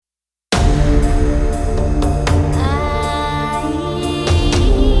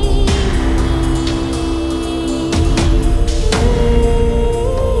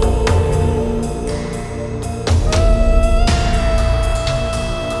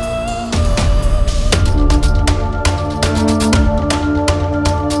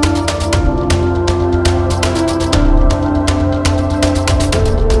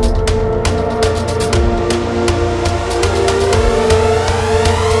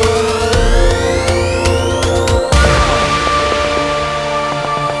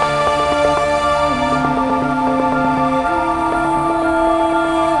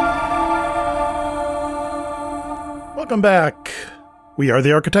Welcome back. We are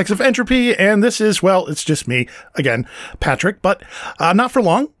the Architects of Entropy, and this is, well, it's just me, again, Patrick, but not for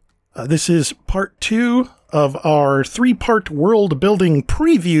long. This is part 2 of our 3-part world-building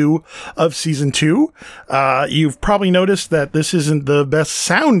preview of Season 2. You've probably noticed that this isn't the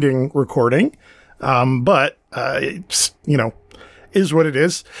best-sounding recording, but it's, is what it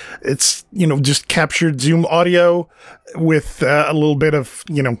is. It's, just captured Zoom audio with a little bit of,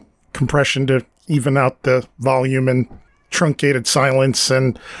 compression to even out the volume and truncated silence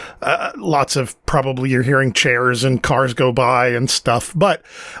and lots of probably you're hearing chairs and cars go by and stuff, but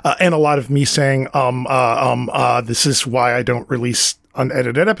and a lot of me saying this is why I don't release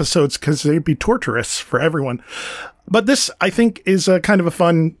unedited episodes, because they'd be torturous for everyone. But this, I think, is a kind of a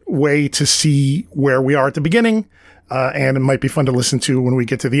fun way to see where we are at the beginning, and it might be fun to listen to when we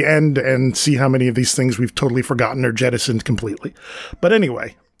get to the end and see how many of these things we've totally forgotten or jettisoned completely. But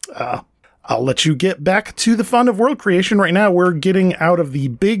anyway, I'll let you get back to the fun of world creation. Right now, we're getting out of the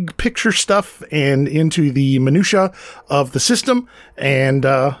big picture stuff and into the minutia of the system. And,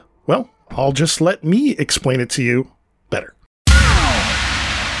 well, I'll just let me explain it to you better.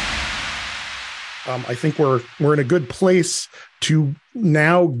 I think we're in a good place to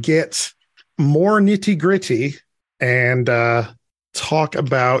now get more nitty gritty and talk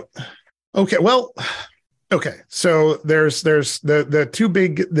about. Okay, so there's the two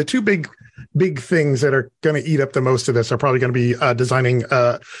big things that are going to eat up the most of this are probably going to be designing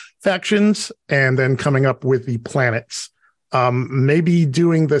factions and then coming up with the planets. Maybe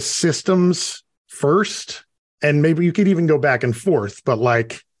doing the systems first, and maybe you could even go back and forth. But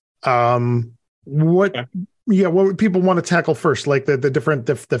what would people want to tackle first? Like the different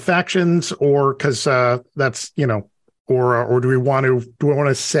the factions, or because that's or do we want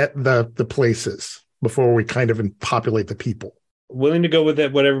to set the places before we kind of populate the people? Willing to go with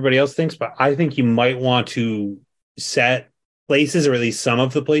what everybody else thinks, but I think you might want to set places, or at least some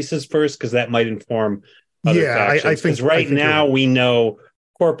of the places first, because that might inform other factions. I think right now we know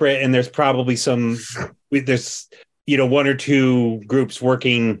corporate, and there's probably there's one or two groups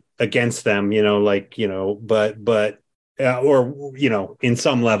working against them, but in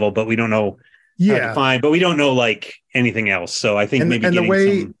some level, but we don't know how to define, but we don't know like anything else. So I think maybe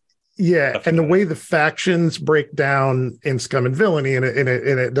the way the factions break down in Scum and Villainy, and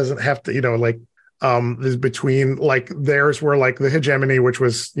it doesn't have to, is between like theirs were like the hegemony, which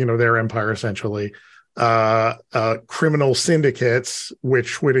was, their empire essentially, criminal syndicates,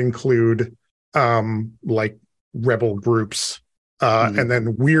 which would include like rebel groups, and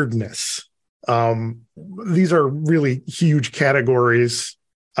then weirdness. These are really huge categories,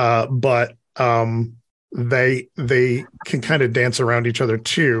 but they can kind of dance around each other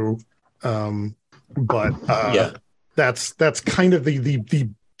too. That's kind of the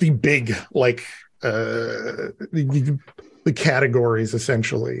big, like, the categories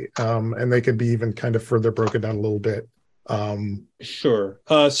essentially. And they could be even kind of further broken down a little bit. Sure.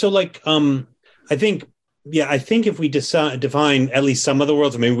 I think if we define at least some of the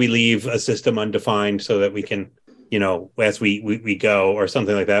worlds, maybe we leave a system undefined so that we can, as we go or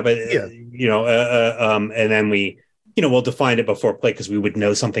something like that. But, and then we'll define it before play because we would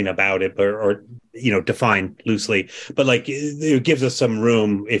know something about it or define loosely. But like it gives us some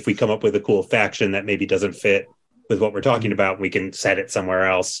room if we come up with a cool faction that maybe doesn't fit with what we're talking about, we can set it somewhere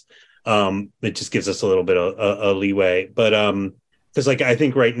else. It just gives us a little bit of a leeway. But because I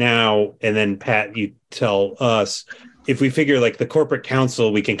think right now, and then Pat, you tell us, if we figure like the corporate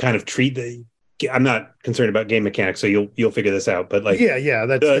council, we can kind of treat I'm not concerned about game mechanics, so you'll figure this out. But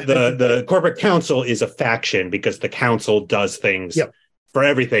the corporate council is a faction because the council does things for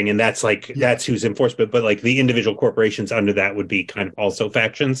everything, and that's that's who's enforcement. But like the individual corporations under that would be kind of also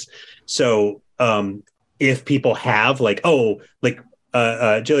factions. So if people have Julia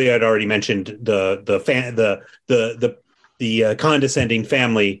had already mentioned the condescending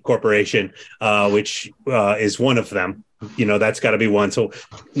family corporation, which is one of them. That's got to be one. So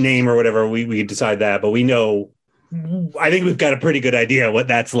name or whatever, we decide that. But we know, I think we've got a pretty good idea what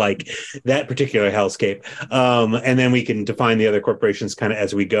that's like, that particular hellscape. And then we can define the other corporations kind of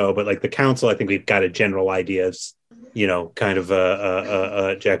as we go. But like the council, I think we've got a general idea of, kind of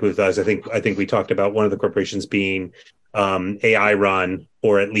Jack Booth does. I think we talked about one of the corporations being AI run,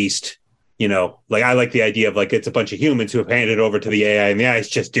 or at least, I like the idea of it's a bunch of humans who have handed it over to the AI, and the AI is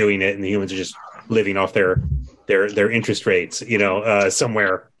just doing it, and the humans are just living off their interest rates,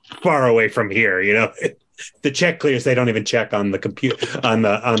 somewhere far away from here. The check clears, they don't even check on the computer on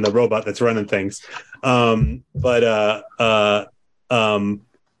the robot that's running things. And then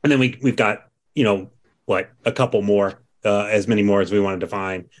we've got a couple more, as many more as we want to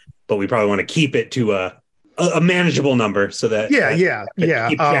define, but we probably want to keep it to a manageable number so that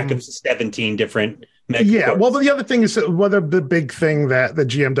keep track of 17 different megacorps. Well, but the other thing is whether the big thing that the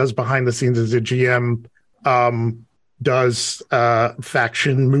GM does behind the scenes is the GM does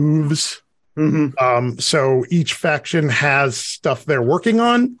faction moves. Mm-hmm. So each faction has stuff they're working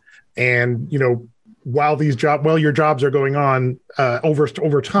on, and while your jobs are going on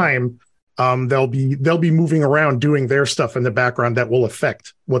over time, they'll be moving around doing their stuff in the background that will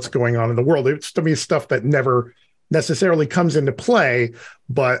affect what's going on in the world. It's to me stuff that never necessarily comes into play,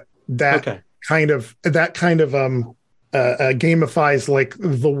 but that kind of gamifies like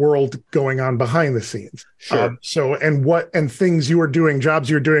the world going on behind the scenes. Sure. And things you are doing, jobs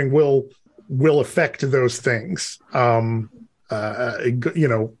you're doing will affect those things.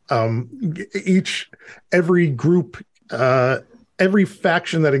 Every group, every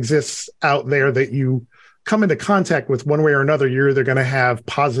faction that exists out there that you come into contact with one way or another, you're either going to have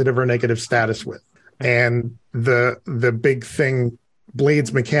positive or negative status with. And the big thing,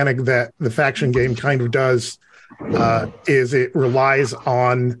 Blade's mechanic that the faction game kind of does is it relies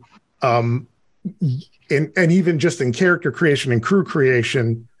on, and even just in character creation and crew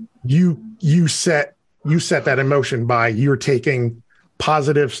creation, you set that in motion by you're taking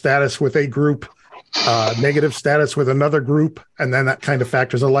positive status with a group, negative status with another group, and then that kind of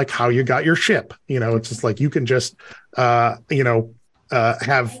factors are like how you got your ship. It's just like you can just have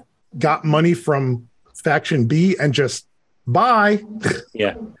got money from faction B and just buy.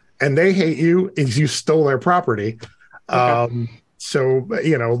 Yeah. And they hate you as you stole their property. Okay. So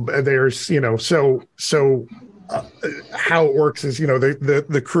there's how it works is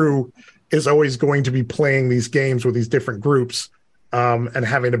the crew is always going to be playing these games with these different groups and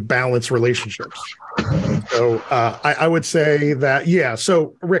having to balance relationships. So I would say that, yeah.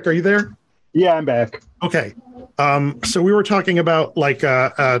 So Rick, are you there? Yeah, I'm back. Okay. So we were talking about like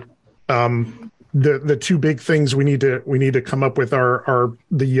the two big things we need to come up with are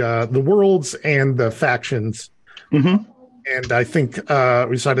the worlds and the factions. Mm-hmm. And I think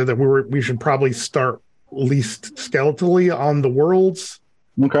we decided that we should probably start least skeletally on the worlds.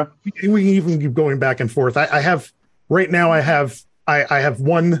 Okay. We can even keep going back and forth. I have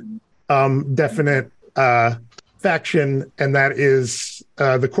one definite faction, and that is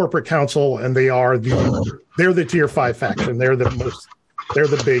the corporate council, and they're the tier 5 faction. They're the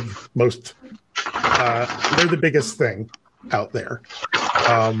biggest thing out there.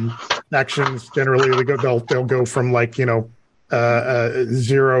 Factions generally they'll go from like 0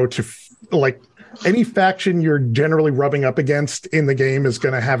 to like any faction you're generally rubbing up against in the game is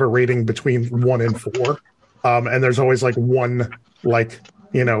going to have a rating between 1 and 4. And there's always like one one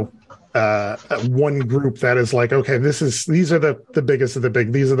group that is like, okay, these are the biggest of the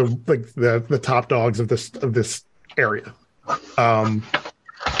big. These are the top dogs of this area.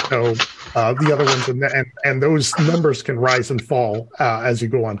 So the other ones and those numbers can rise and fall as you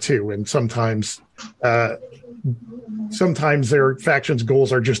go on too. And sometimes their factions'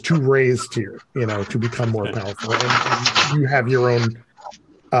 goals are just to raise tier, to become more powerful. And you have your own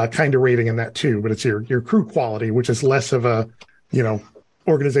kind of rating in that too, but it's your crew quality, which is less of a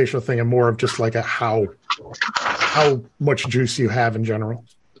organizational thing and more of just like a how much juice you have in general.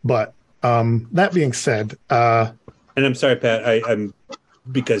 But that being said, and I'm sorry, Pat, I'm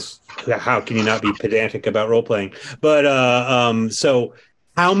because how can you not be pedantic about role playing? But so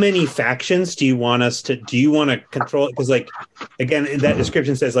how many factions do you want to control it? Because like again, that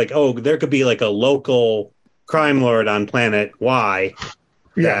description says like, oh, there could be like a local crime lord on planet Y.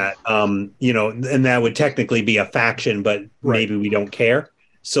 That and that would technically be a faction, but maybe we don't care.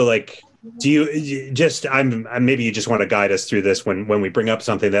 So like, do you just maybe you just want to guide us through this when we bring up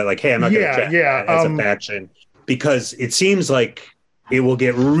something that like, hey, I'm not going to check as a faction, because it seems like it will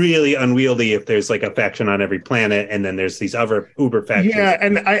get really unwieldy if there's like a faction on every planet, and then there's these other uber factions. Yeah,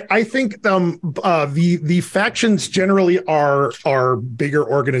 and I think the factions generally are bigger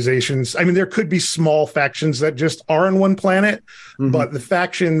organizations. I mean, there could be small factions that just are on one planet, but the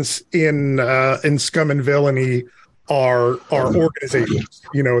factions in Scum and Villainy are organizations.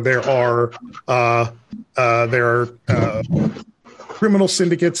 There are criminal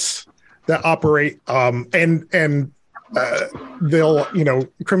syndicates that operate, and they'll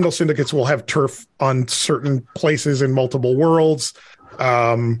criminal syndicates will have turf on certain places in multiple worlds.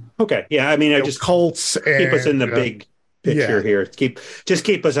 Okay, yeah, I mean, I just cults keep us in the big picture here. Keep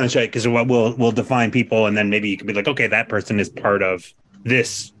us on track, because we'll define people, and then maybe you can be like, okay, that person is part of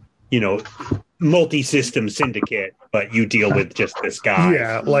this multi-system syndicate, but you deal with just this guy.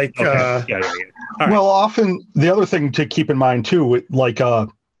 Yeah, like Right. Well, often the other thing to keep in mind too, like a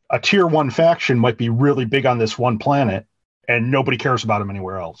tier 1 faction might be really big on this one planet, and nobody cares about them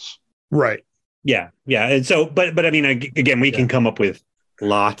anywhere else. Right. Yeah. And so, but I mean, again, we can come up with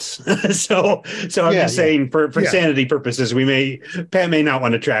lots. so I'm just saying for sanity purposes, Pat may not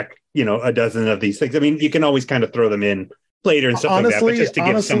want to track, a dozen of these things. I mean, you can always kind of throw them in later and stuff like that, but just to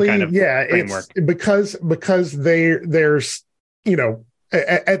give some kind of framework. It's because there's,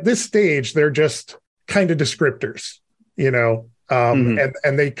 at this stage, they're just kind of descriptors,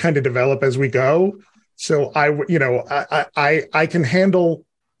 and they kind of develop as we go. So I can handle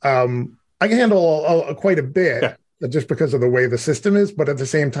quite a bit just because of the way the system is. But at the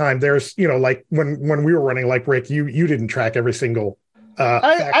same time, there's, like when we were running, like Rick, you didn't track every single.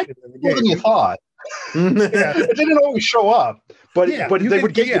 I more than you thought. It didn't always show up, but they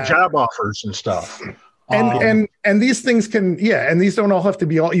would get you job offers and stuff. And these things can, and these don't all have to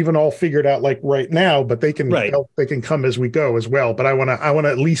be all figured out like right now, but they can they can come as we go as well. But I want to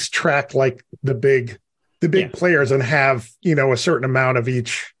at least track like the big players and have a certain amount of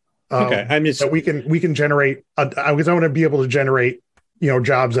each. I'm just that we can generate. I want to be able to generate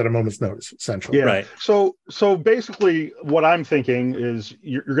jobs at a moment's notice, essentially. Yeah. Right. So basically, what I'm thinking is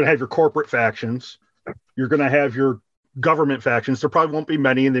you're going to have your corporate factions, you're going to have your government factions. There probably won't be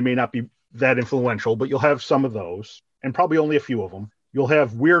many, and they may not be that influential, but you'll have some of those, and probably only a few of them. You'll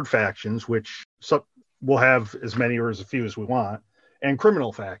have weird factions, which we'll have as many or as few as we want, and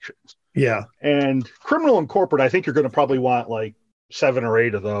criminal factions. Yeah. And criminal and corporate, I think you're going to probably want like 7 or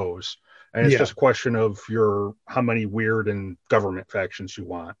 8 of those. And it's just a question of how many weird and government factions you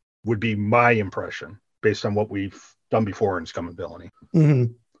want, would be my impression based on what we've done before in Scum and Villainy.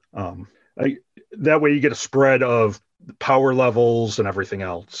 Mm-hmm. That way you get a spread of power levels and everything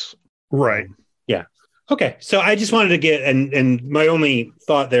else. Right. Yeah. Okay. So I just wanted to get, and my only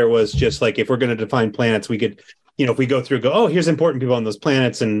thought there was just like, if we're going to define planets, we could, if we go through, here's important people on those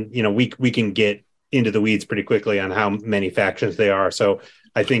planets. And, we can get into the weeds pretty quickly on how many factions they are. So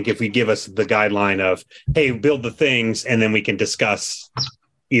I think if we give us the guideline of, hey, build the things, and then we can discuss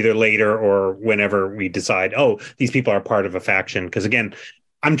either later or whenever we decide, these people are part of a faction. Because again,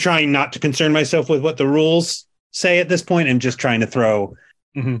 I'm trying not to concern myself with what the rules say at this point, and just trying to throw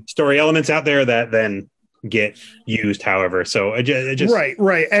story elements out there that then get used however. So I just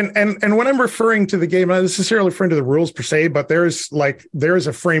right. And when I'm referring to the game, I'm not necessarily referring to the rules per se, but there is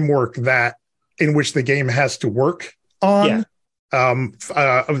a framework that in which the game has to work on. Yeah.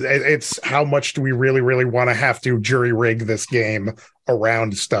 It's how much do we really, really want to have to jury rig this game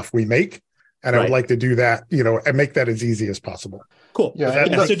around stuff we make, and I would like to do that, and make that as easy as possible. Cool.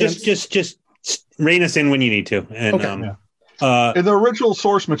 Yeah. So just rein us in when you need to. And in the original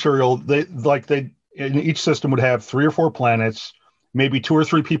source material, they in each system would have 3 or 4 planets, maybe 2 or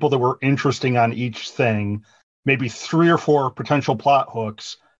 3 people that were interesting on each thing, maybe 3 or 4 potential plot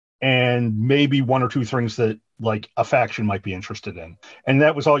hooks, and maybe 1 or 2 things that like a faction might be interested in. And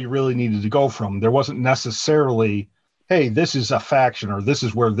that was all you really needed to go from. There wasn't necessarily, hey, this is a faction, or this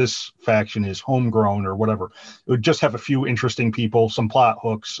is where this faction is homegrown, or whatever. It would just have a few interesting people, some plot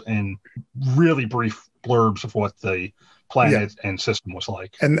hooks, and really brief blurbs of what the planet and system was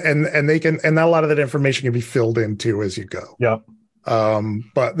like. And they can, and a lot of that information can be filled into as you go. Yep.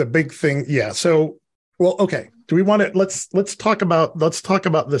 But the big thing, so well, okay. Do we want to let's talk about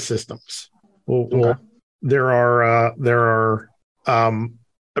the systems. Well, there are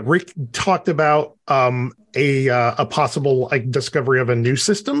Rick talked about a possible discovery of a new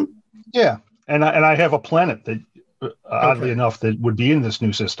system. Yeah, and I have a planet that oddly enough that would be in this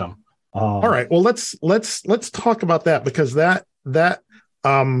new system. All right. Well, let's talk about that, because that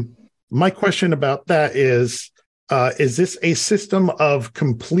my question about that is this a system of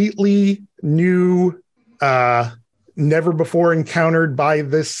completely new, never before encountered by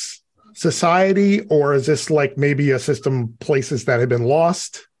this society, or is this like maybe a system places that have been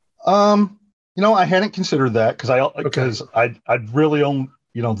lost? I hadn't considered that because I'd really own,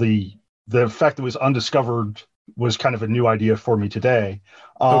 the fact that it was undiscovered was kind of a new idea for me today.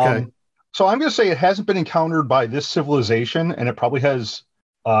 So I'm going to say it hasn't been encountered by this civilization, and it probably has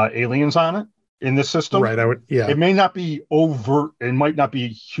aliens on it in this system. Right. It may not be overt. It might not be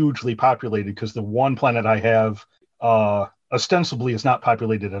hugely populated, because the one planet I have ostensibly is not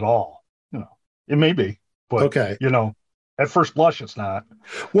populated at all. It may be, but at first blush, it's not.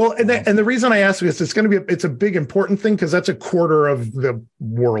 Well, and the reason I ask is it's a big important thing, because that's a quarter of the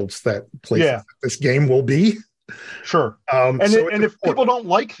worlds that this game will be. Sure. If people don't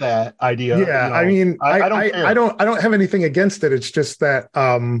like that idea, I mean, I don't have anything against it. It's just that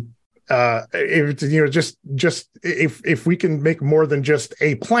if we can make more than just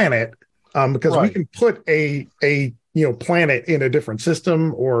a planet, because we can put a planet in a different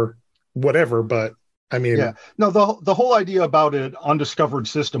system or whatever. But I mean, the whole idea about an undiscovered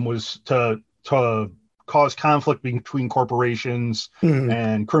system was to to cause conflict between corporations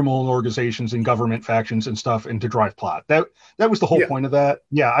and criminal organizations and government factions and stuff, and to drive plot. That was the whole point of that.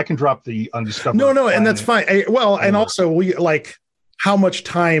 Yeah, I can drop the undiscovered. No, and that's fine. And also we like how much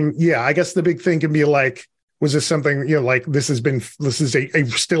time. Yeah, I guess the big thing can be like, was this something, like this is a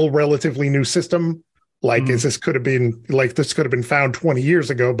still relatively new system? Like, this could have been found 20 years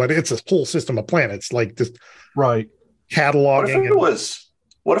ago, but it's a whole system of planets, like just right cataloging.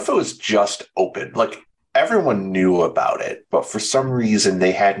 What if it was just open? Like, everyone knew about it, but for some reason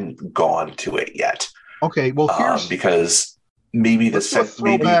they hadn't gone to it yet. Okay, well, here's because maybe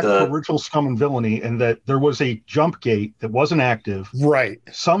the original Scum and Villainy, and that there was a jump gate that wasn't active. Right.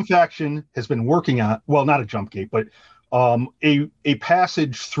 Some faction has been working on, well, not a jump gate, but a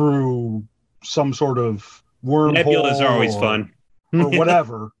passage through some sort of wormhole. Nebulas are always fun, or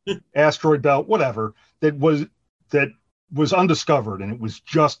whatever, asteroid belt, whatever that was undiscovered, and it was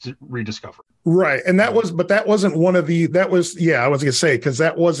just rediscovered. Right. And that wasn't one of the, I was going to say, because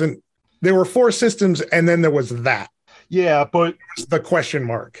that wasn't, there were 4 systems and then there was that. Yeah. But the question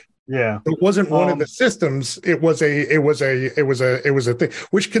mark. Yeah. It wasn't one of the systems. It was a thing,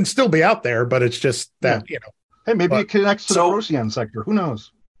 which can still be out there, but it's just that, Hey, maybe it connects to the Procyon sector. Who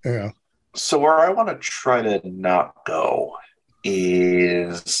knows? Yeah. So where I want to try to not go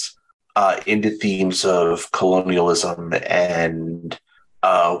is into themes of colonialism and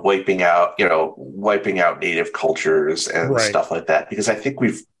wiping out native cultures and stuff like that, because I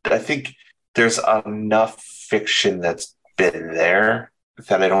think there's enough fiction that's been there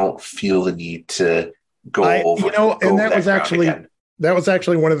that I don't feel the need to go over. And that was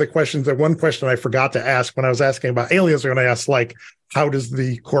actually one of the questions. That one question I forgot to ask when I was asking about aliens. When I asked, like, how does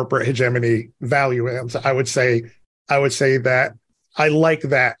the corporate hegemony value it? I would say that I like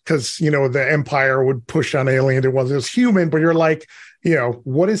that, because the Empire would push on alien. It was human, but you're like,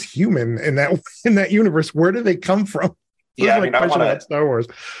 what is human in that universe? Where do they come from? Yeah, about Star Wars.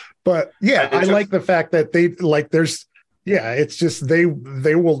 But I like the fact that they like. It's just they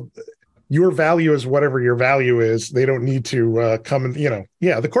will. Your value is whatever your value is. They don't need to come and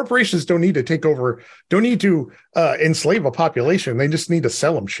the corporations don't need to take over. Don't need to enslave a population. They just need to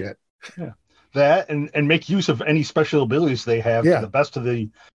sell them shit. Yeah. That and make use of any special abilities they have to the best of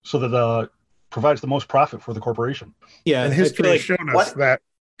so that provides the most profit for the corporation. Yeah, and history has shown us that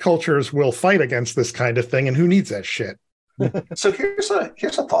cultures will fight against this kind of thing, and who needs that shit? So here's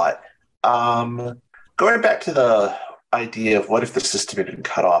a thought. Going back to the idea of what if the system had been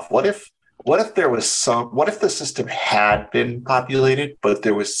cut off? What if the system had been populated, but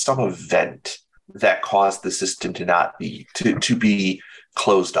there was some event that caused the system to not be to be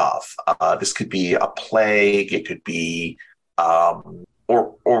closed off? This could be a plague. It could be,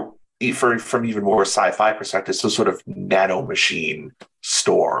 or from even more sci-fi perspective, some sort of nano machine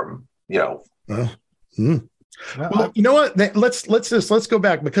storm. Well, you know what? Let's go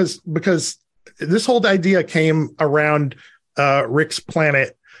back because this whole idea came around Rick's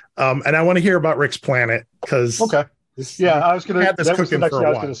planet, and I want to hear about Rick's planet because I was going to add this cooking for a while. I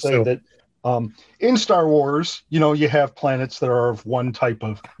was going to say that. In Star Wars, you have planets that are of one type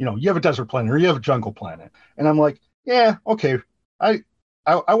of, you have a desert planet or you have a jungle planet. And I'm like, yeah, okay. I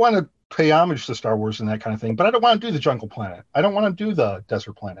want to pay homage to Star Wars and that kind of thing, but I don't want to do the jungle planet. I don't want to do the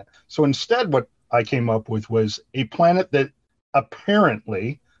desert planet. So instead, what I came up with was a planet that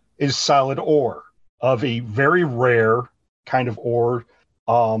apparently is solid ore, of a very rare kind of ore.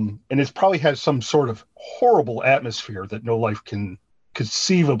 And it probably has some sort of horrible atmosphere that no life can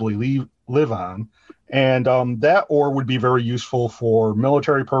conceivably live on. And that ore would be very useful for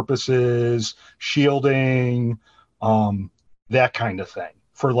military purposes, shielding, that kind of thing,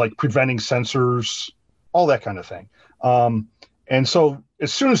 for like preventing sensors, all that kind of thing. And so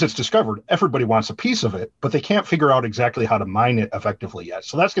as soon as it's discovered, everybody wants a piece of it, but they can't figure out exactly how to mine it effectively yet.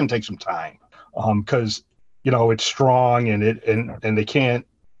 So that's going to take some time because, it's strong and they can't,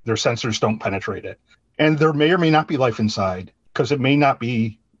 their sensors don't penetrate it. And there may or may not be life inside, because it may not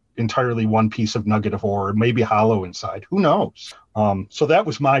be entirely one piece of nugget of ore. It may be hollow inside. Who knows? So that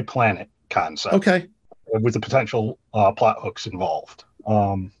was my planet concept. Okay. With the potential plot hooks involved.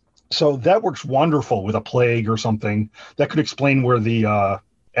 So that works wonderful with a plague or something. That could explain where the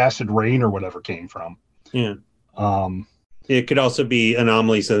acid rain or whatever came from. Yeah. It could also be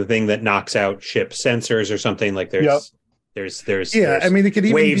anomalies of the thing that knocks out ship sensors or something. Like there's I mean, it could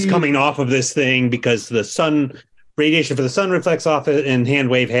even waves coming off of this thing because the sun radiation for the sun reflects off it, and hand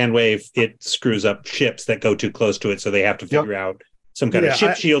wave, it screws up ships that go too close to it. So they have to figure out some kind of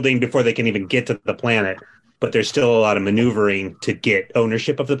ship shielding before they can even get to the planet. but there's still a lot of maneuvering to get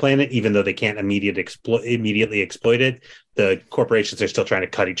ownership of the planet, even though they can't immediately exploit it. The corporations are still trying to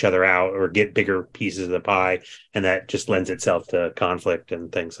cut each other out or get bigger pieces of the pie, and that just lends itself to conflict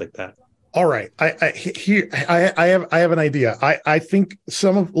and things like that. All right, I have an idea. I think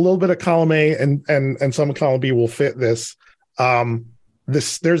a little bit of column A and some of column B will fit this.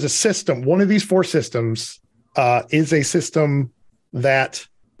 There's a system. One of these four systems is a system that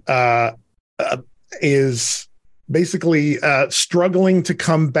is basically struggling to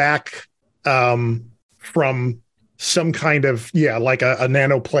come back from some kind of like a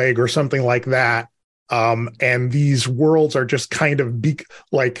nano plague or something like that. And these worlds are just kind of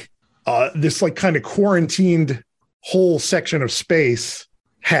this like kind of quarantined whole section of space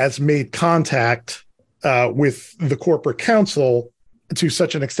has made contact with the corporate council to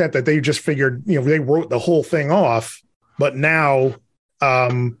such an extent that they just figured, they wrote the whole thing off. But now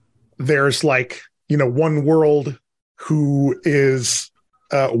there's one world who is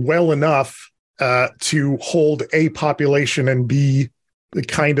well enough to hold a population and be the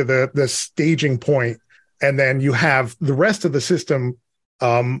kind of the staging point. And then you have the rest of the system.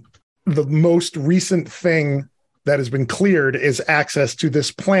 The most recent thing that has been cleared is access to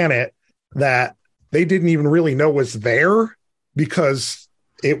this planet that they didn't even really know was there because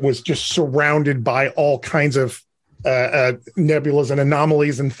it was just surrounded by all kinds of nebulas and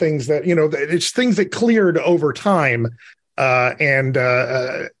anomalies and things that, it's things that cleared over time. And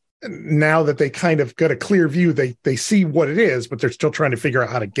now that they kind of got a clear view, they see what it is, but they're still trying to figure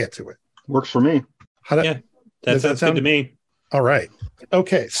out how to get to it. Works for me. That sounds good to me. All right.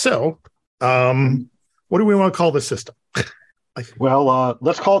 Okay. So what do we want to call this system? Well,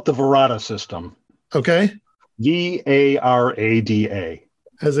 let's call it the Verada system. Okay. VARADA.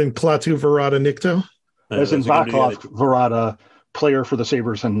 As in Klaatu Verada Nikto? As in Vaclav Verada, player for the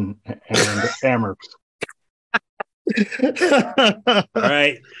Sabres and Amherst. All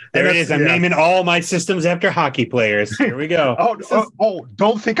right. There it is. I'm naming all my systems after hockey players. Here we go.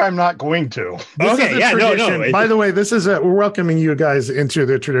 Don't think I'm not going to. Okay. Yeah. No. By the way, we're welcoming you guys into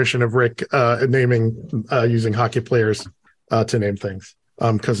the tradition of Rick naming using hockey players to name things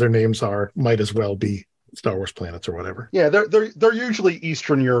because their names might as well be Star Wars planets or whatever. Yeah, they're usually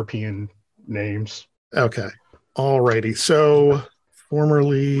Eastern European names. Okay. All righty. So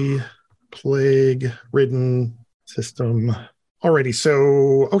formerly plague-ridden system. Alrighty.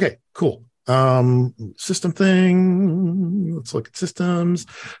 So, okay, cool. System thing. Let's look at systems.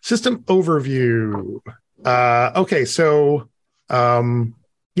 System overview. Okay. So,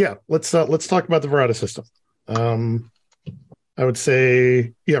 let's talk about the Verada system. I would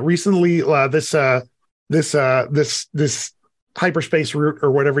say, recently, this hyperspace route or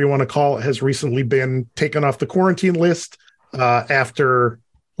whatever you want to call it has recently been taken off the quarantine list after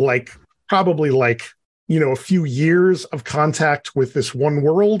probably a few years of contact with this one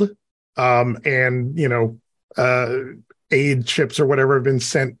world, and aid ships or whatever have been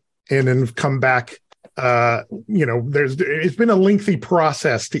sent in and have come back. It's been a lengthy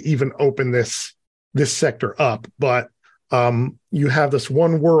process to even open this sector up, but you have this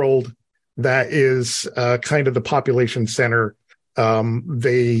one world that is kind of the population center.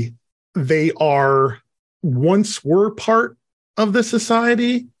 They once were part of the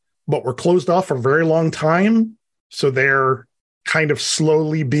society, but were closed off for a very long time. So they're kind of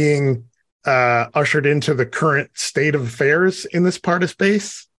slowly being ushered into the current state of affairs in this part of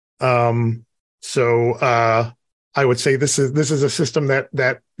space. So I would say this is a system that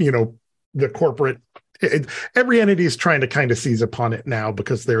the corporate, every entity is trying to kind of seize upon it now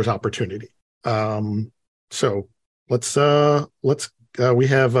because there's opportunity. So let's we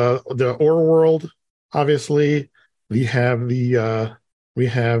have the Aura world, obviously. We have the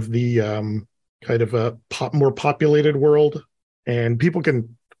kind of a more populated world, and people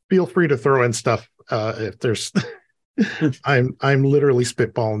can feel free to throw in stuff if there's. I'm literally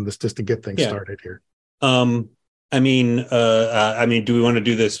spitballing this just to get things started here. Do we want to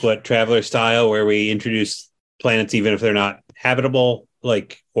do this Traveler style, where we introduce planets even if they're not habitable,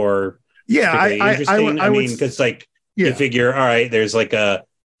 or interesting? Because you figure, all right, there's a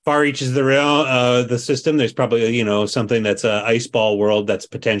far reaches of the system. There's probably something that's a ice ball world that's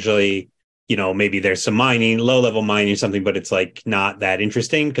potentially maybe there's some mining, low level mining or something, but it's not that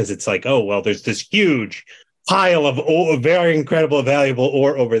interesting because it's there's this huge pile of very incredible valuable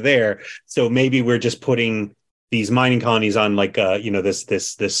ore over there. So maybe we're just putting these mining colonies on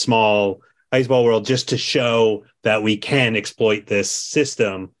this small ice ball world just to show that we can exploit this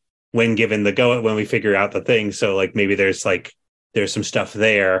system when given the go, when we figure out the thing. So maybe there's some stuff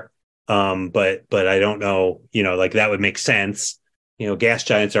there. But I don't know, that would make sense. gas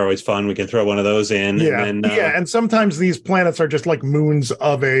giants are always fun. We can throw one of those in. Yeah, and then, and sometimes these planets are just like moons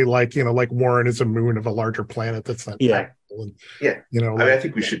of a like Warren is a moon of a larger planet that's not. Yeah, and, I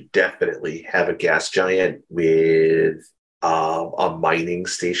think we should definitely have a gas giant with a mining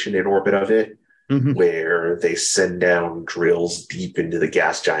station in orbit of it, where they send down drills deep into the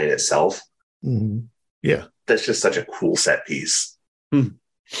gas giant itself. Mm-hmm. Yeah, that's just such a cool set piece.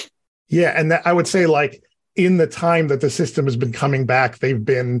 Yeah, and I would say like in the time that the system has been coming back, they've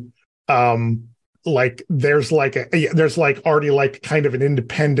been like there's already like kind of an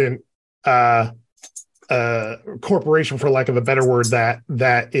independent corporation, for lack of a better word,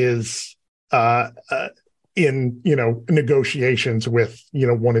 that is in negotiations with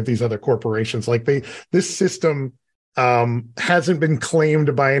one of these other corporations. Like this system hasn't been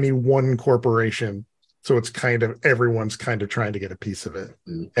claimed by any one corporation. So it's kind of everyone's kind of trying to get a piece of it.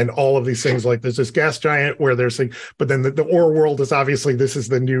 And all of these things, like there's this gas giant where there's but then the ore world is obviously, this is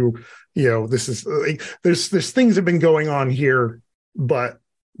the new, this is like, there's things have been going on here, but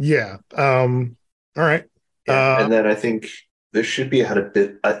yeah. All right. Yeah, and then I think there should be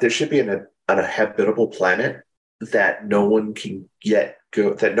there should be an habitable planet that no one can yet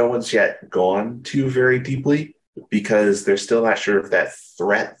go, that no one's yet gone to very deeply, because they're still not sure if that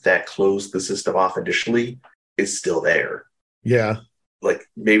threat that closed the system off initially is still there. Yeah. Like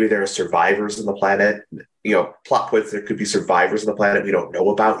maybe there are survivors on the planet, plot points, there could be survivors on the planet we don't know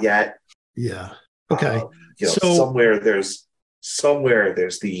about yet. Yeah. Okay. So somewhere there's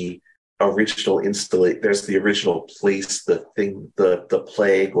the original there's the original place the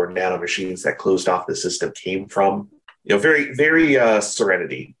plague or nanomachines that closed off the system came from. Very, very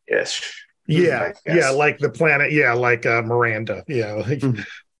Serenity-ish. Yeah, like the planet. Yeah, like Miranda. Yeah,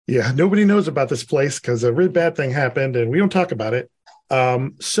 yeah. Nobody knows about this place because a really bad thing happened, and we don't talk about it.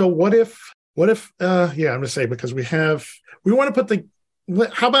 So what if? I'm gonna say, because we want to put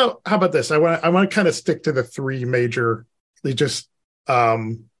how about this? I want to kind of stick to the three major. They just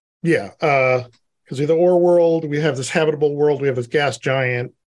because we have the ore world, we have this habitable world, we have this gas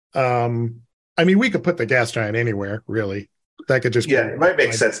giant. I mean, we could put the gas giant anywhere, really. That could just it might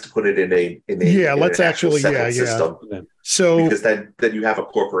make sense to put it in a let's actually system. So because then you have a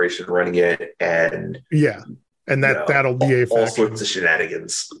corporation running it, and that'll be all sorts of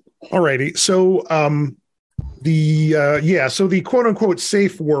shenanigans. Alrighty, so the quote unquote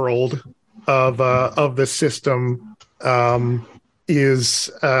safe world of the system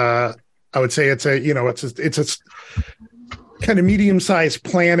is I would say it's a kind of medium-sized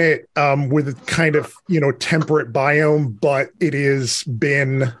planet with kind of temperate biome, but it has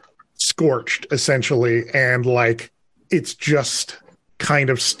been scorched essentially, and like it's just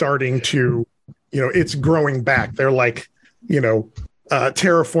kind of starting to it's growing back. They're like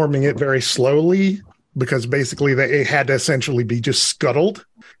terraforming it very slowly, because basically they had to essentially be just scuttled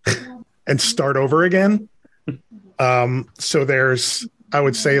and start over again. So I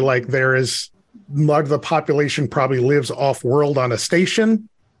would say there is a lot of the population probably lives off-world on a station,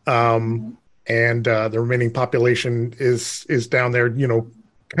 and the remaining population is down there,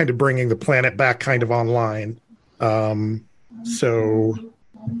 kind of bringing the planet back kind of online. So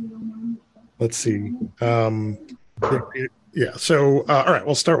let's see. So all right,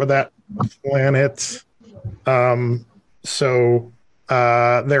 we'll start with that planet. So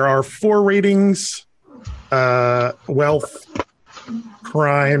there are 4 ratings: wealth,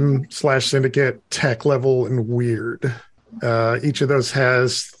 crime / syndicate, tech level, and weird. Each of those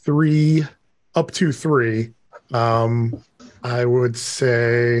has 3, up to 3. I would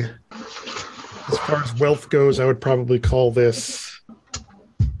say, as far as wealth goes, I would probably call this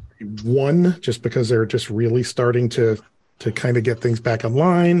 1, just because they're just really starting to kind of get things back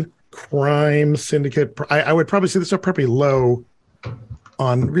online. Crime, syndicate, I would probably say this are probably low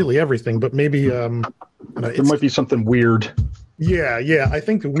on really everything, but maybe there might be something weird. Yeah. I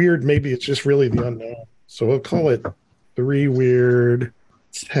think the weird, maybe it's just really the unknown. So we'll call it 3 weird,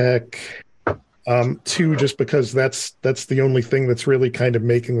 tech, 2, just because that's the only thing that's really kind of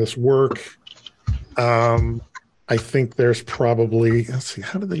making this work. I think there's probably, let's see,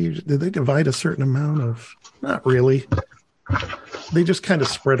 how did they divide a certain amount of? Not really. They just kind of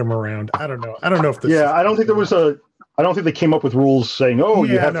spread them around. I don't know if this. Yeah, I don't think they came up with rules saying,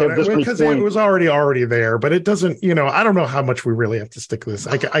 you have to have this because it was already there, but it doesn't, I don't know how much we really have to stick to this.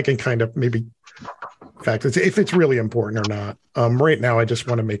 I can kind of maybe fact if it's really important or not. Right now, I just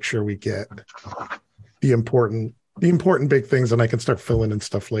want to make sure we get the important big things, and I can start filling in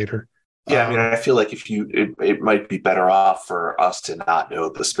stuff later. Yeah, I mean, I feel like it might be better off for us to not know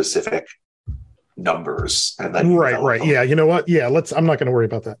the specific numbers. And then right. Yeah, you know what? Yeah, I'm not going to worry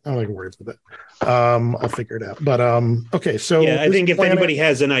about that. I'm not going to worry about that. I'll figure it out. But okay, so yeah, I think if anybody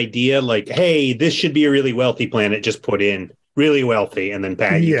has an idea, like, hey, this should be a really wealthy planet, just put in really wealthy, and then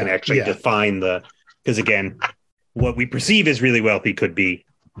Pat, you can actually define because again, what we perceive as really wealthy could be,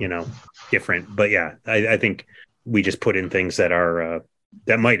 different. But yeah, I think we just put in things that are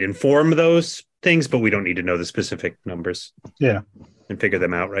that might inform those things, but we don't need to know the specific numbers. Yeah, and figure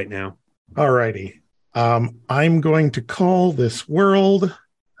them out right now. All righty. I'm going to call this world.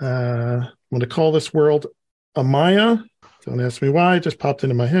 I'm going to call this world Amaya. Don't ask me why. It just popped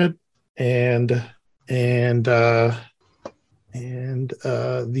into my head. And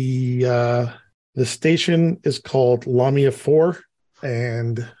the station is called Lamia 4.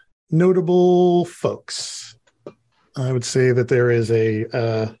 And notable folks, I would say that there is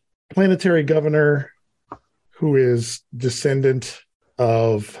a planetary governor who is descendant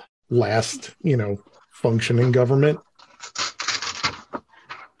of last, functioning government.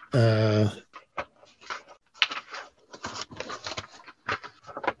 There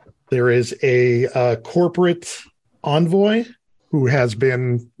is a corporate envoy who has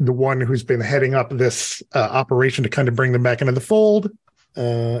been the one who's been heading up this operation to kind of bring them back into the fold.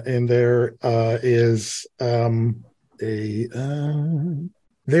 And there is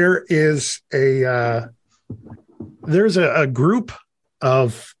there's a group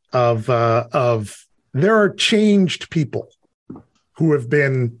of there are changed people who have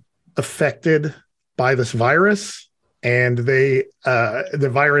been affected by this virus, and the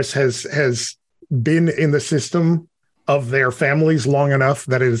virus has been in the system of their families long enough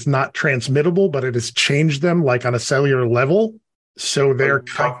that it is not transmittable, but it has changed them like on a cellular level. So they're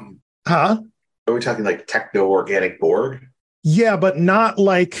Are we talking like techno-organic Borg? Yeah, but not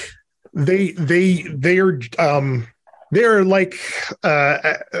like they're like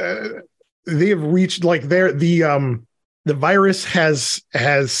they have reached like the virus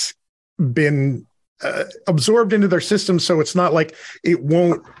has been absorbed into their system, so it's not like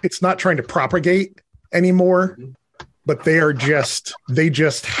it's not trying to propagate anymore, but they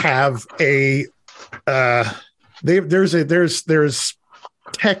just have a there's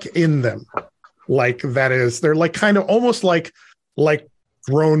tech in them like that is they're like kind of almost like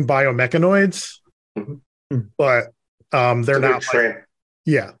grown biomechanoids, but they're not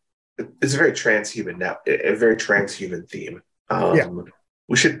it's a very transhuman now, a very transhuman theme. I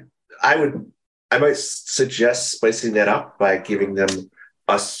might suggest spicing that up by giving them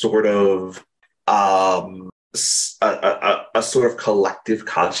a sort of a sort of collective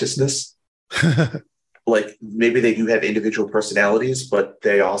consciousness. Like maybe they do have individual personalities, but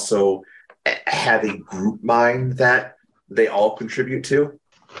they also have a group mind that they all contribute to.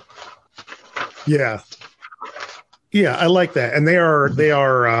 Yeah, I like that, and they are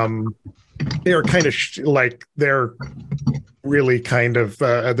kind of like they're really kind of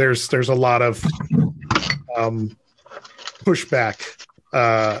there's a lot of pushback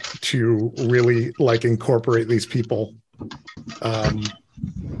to really like incorporate these people,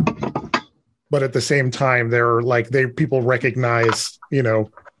 but at the same time they're like people recognize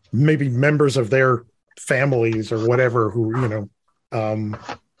maybe members of their families or whatever who I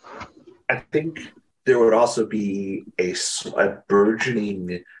think there would also be a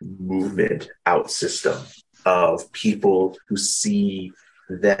burgeoning movement out system of people who see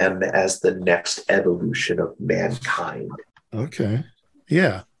them as the next evolution of mankind. Okay.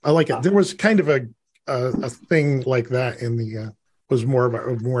 Yeah, I like it. There was kind of a thing like that in the was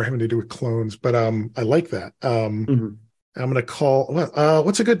more having to do with clones, but I like that. I'm going to call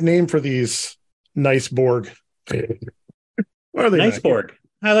what's a good name for these nice Borg? What are they? Nice Borg.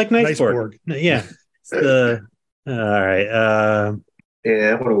 I like nice Borg. Yeah. All right. I want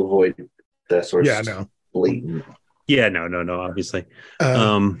to avoid that sort of blatant. Yeah, no, obviously.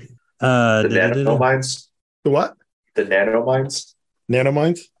 The nanomines? The what? The nanomines?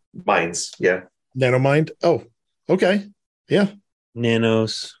 Nanomines? Mines, yeah. Nanomind? Oh, okay. Yeah.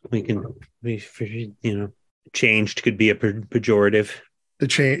 Nanos. We changed could be a pejorative. The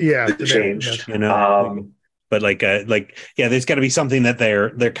change, yeah. The changed. But there's got to be something that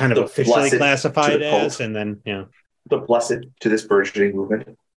they're kind of officially classified as, and then the blessed to this burgeoning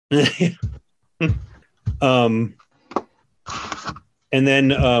movement. And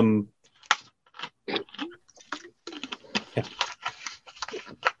then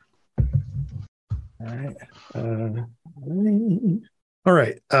all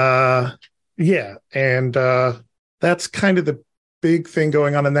right. Yeah, and that's kind of the big thing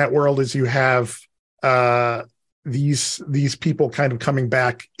going on in that world is you have these people kind of coming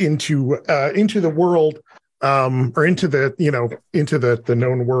back into the world or into the into the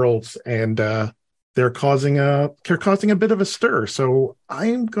known worlds, and they're causing a bit of a stir. So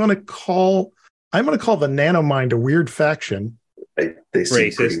I'm gonna call the Nanomind a weird faction. They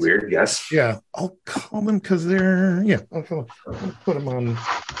seem pretty weird. Yes. Yeah, I'll call them because they're I'll put them on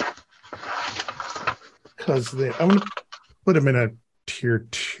because I'm gonna put them in a tier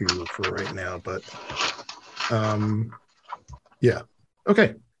 2 for right now. But yeah,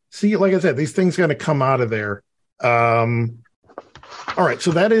 okay. See, like I said, these things gonna come out of there. All right,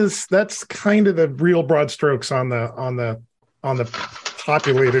 so that's kind of the real broad strokes on the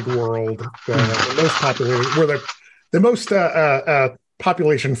populated world, the most populated, the most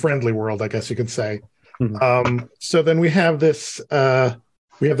population friendly world, I guess you could say. Mm-hmm. So then we have this,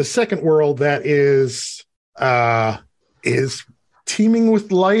 we have the second world that is teeming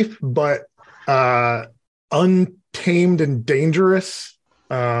with life, but untamed and dangerous.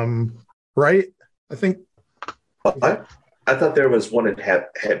 Right? I think. I thought there was one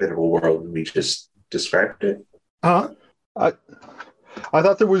habitable world and we just described it. I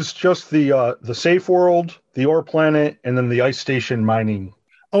thought there was just the safe world, the ore planet, and then the ice station mining.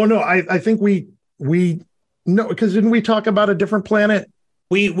 Oh no, I think we no, because didn't we talk about a different planet?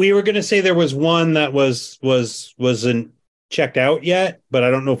 We were going to say there was one that wasn't checked out yet, but I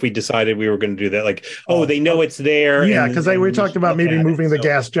don't know if we decided we were going to do that. Like, they know it's there. Yeah, because we talked about maybe moving the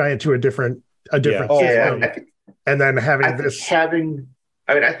gas giant to a different system. And then having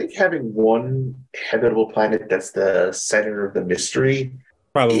I think having one habitable planet that's the center of the mystery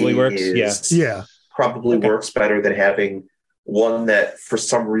probably works. Yeah. Probably works better than having one that for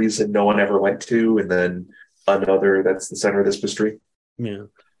some reason no one ever went to, and then another that's the center of this mystery. Yeah.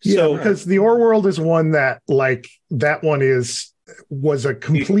 So because the ore world is one that that one was a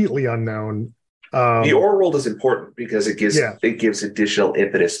completely unknown. The ore world is important because it gives additional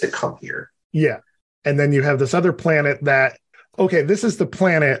impetus to come here. Yeah. And then you have this other planet this is the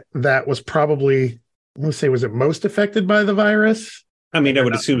planet that was probably, I'm going to say, was it most affected by the virus? I mean, I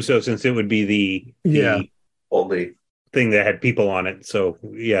would assume so, since it would be the only thing that had people on it. So,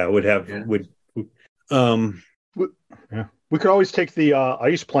 yeah, it would have, We could always take the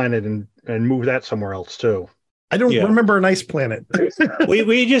ice planet and move that somewhere else, too. I don't remember an ice planet.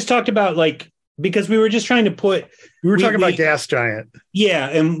 we just talked about, because we were just trying to put... We were talking about gas giant. Yeah,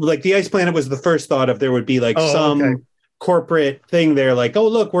 and the ice planet was the first thought of there would be some corporate thing there, oh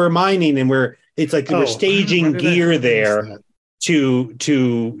look, we're mining and we're staging gear there to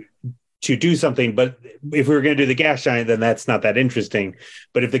do something. But if we were going to do the gas giant, then that's not that interesting.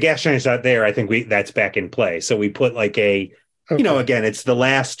 But if the gas giant's not there, I think that's back in play. So we put again, it's the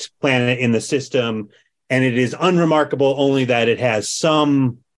last planet in the system, and it is unremarkable only that it has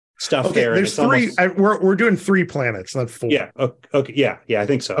some stuff there. There's three. We're doing 3 planets, not 4. Yeah. Okay. Yeah. I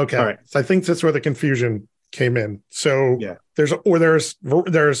think so. Okay. All right. So I think that's where the confusion came in. So there's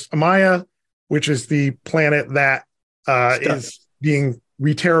Amaya, which is the planet that is being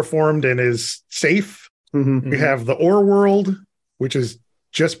re-terraformed and is safe. Mm-hmm. We have the ore world, which has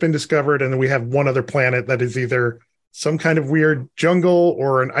just been discovered, and then we have one other planet that is either some kind of weird jungle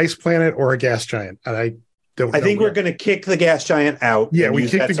or an ice planet or a gas giant. And I think we're going to kick the gas giant out. Yeah, we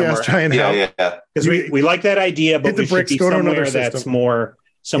kick the gas giant out. Yeah. Because we like that idea, but we should be somewhere that's more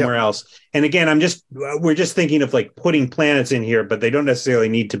somewhere else. And again, we're just thinking of putting planets in here, but they don't necessarily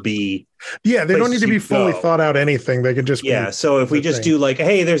need to be. Yeah, they don't need to be fully thought out anything. They could just be. So if we just do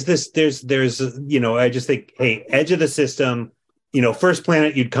hey, there's I just think, hey, edge of the system, first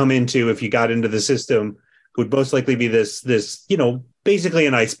planet you'd come into if you got into the system would most likely be this basically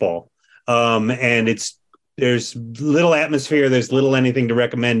an ice ball. And there's little atmosphere, there's little anything to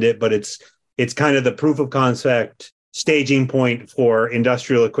recommend it, but it's kind of the proof of concept staging point for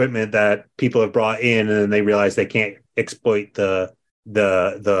industrial equipment that people have brought in, and then they realize they can't exploit the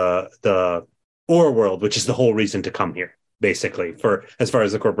ore world, which is the whole reason to come here, basically, for as far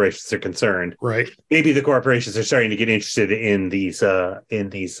as the corporations are concerned. Right. Maybe the corporations are starting to get interested in these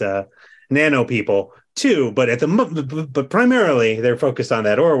nano people too, but primarily they're focused on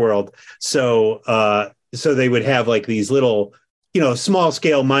that ore world. So they would have these little, small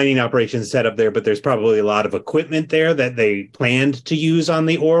scale mining operations set up there, but there's probably a lot of equipment there that they planned to use on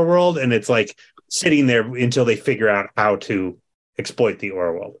the ore world. And it's sitting there until they figure out how to exploit the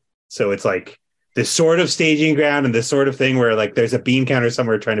ore world. So it's this sort of staging ground and this sort of thing where there's a bean counter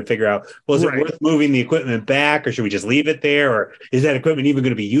somewhere trying to figure out, is it worth moving the equipment back, or should we just leave it there? Or is that equipment even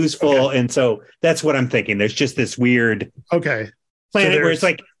going to be useful? Okay. And so that's what I'm thinking. There's just this weird planet where it's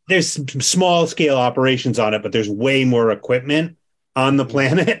there's small scale operations on it, but there's way more equipment on the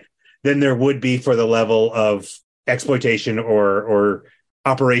planet than there would be for the level of exploitation or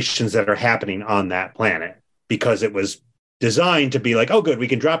operations that are happening on that planet, because it was designed to be like, oh, good, we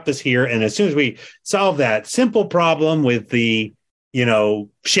can drop this here. And as soon as we solve that simple problem with the,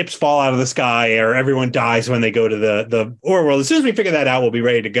 ships fall out of the sky or everyone dies when they go to the ore world, as soon as we figure that out, we'll be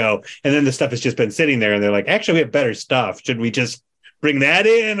ready to go. And then the stuff has just been sitting there and they're like, actually, we have better stuff. Should we just bring that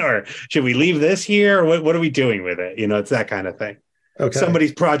in, or should we leave this here? What are we doing with it? It's that kind of thing. Okay.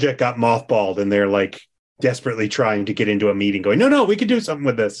 Somebody's project got mothballed and they're like desperately trying to get into a meeting going, no, we can do something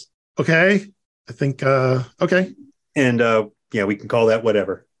with this. Okay. I think, okay. And we can call that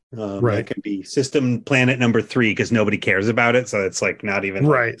whatever. Right. It can be system planet number 3 because nobody cares about it. So it's like not even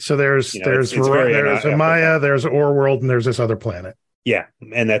right. So there's Maya, there's Ore World, and there's this other planet. Yeah.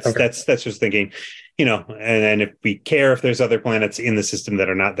 And that's just thinking, and then if we care if there's other planets in the system that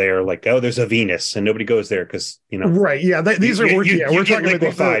are not there, like, oh, there's a Venus and nobody goes there because, Right. Yeah. We're talking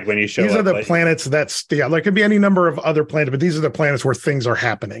liquefied when you show these up. These are the planets there could be any number of other planets, but these are the planets where things are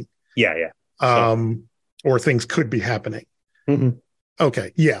happening. Yeah. Yeah. Or things could be happening. Mm-hmm.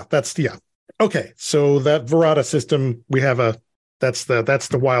 Okay. Yeah. Okay. So that Verada system, we have that's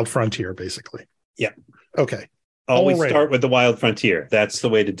the wild frontier, basically. Yeah. Okay. Always start with the wild frontier. That's the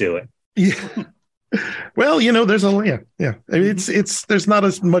way to do it. Yeah. Well, there's yeah. I mean, there's not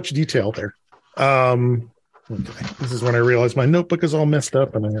as much detail there. Okay. This is when I realized my notebook is all messed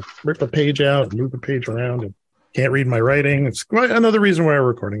up and I have to rip a page out and move the page around and can't read my writing. It's quite another reason why we're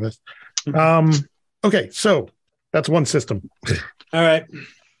recording this. Okay. So that's one system. All right.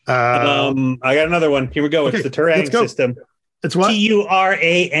 I got another one. Here we go. Okay, it's the Turang system. It's what?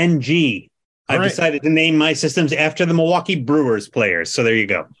 Turang. I've decided to name my systems after the Milwaukee Brewers players. So there you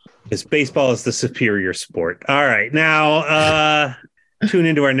go. Because baseball is the superior sport. All right. Now, tune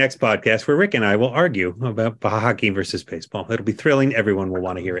into our next podcast where Rick and I will argue about hockey versus baseball. It'll be thrilling. Everyone will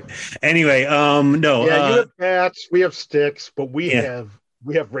want to hear it. Anyway, no. Yeah, you have bats. We have sticks, but we have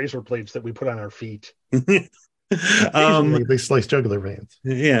razor blades that we put on our feet. They slice jugular veins.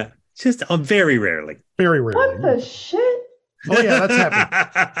 Yeah, just very rarely. Very rarely. What the shit? Oh yeah, that's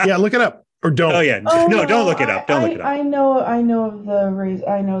happening. Yeah, look it up or don't. Oh yeah, no, don't look it up. Don't look it up. I know of the race.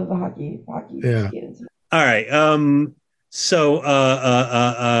 I know the hockey. Yeah. All right. So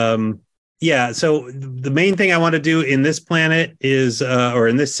the main thing I want to do in this planet is, or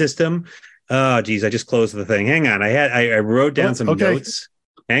in this system. Oh, geez, I just closed the thing. Hang on, I wrote down some notes.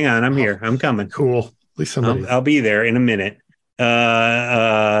 Hang on, I'm here. I'm coming. Cool. At least somebody. I'll be there in a minute.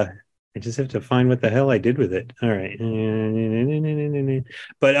 I just have to find what the hell I did with it. All right.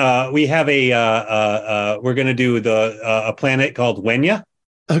 But we have we're going to do a planet called Wenya.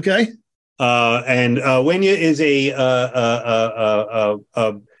 Okay. And Wenya is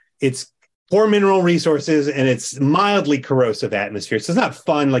it's poor mineral resources and it's mildly corrosive atmosphere. So it's not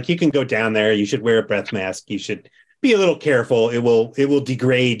fun. Like you can go down there. You should wear a breath mask. You should be a little careful. It will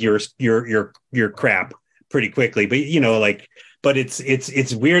degrade your crap pretty quickly. But but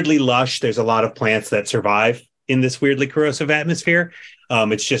it's weirdly lush. There's a lot of plants that survive in this weirdly corrosive atmosphere.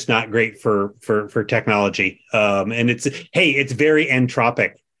 It's just not great for technology. And it's very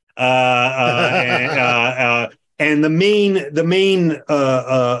entropic. And the main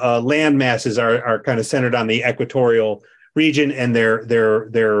land masses are kind of centered on the equatorial region, and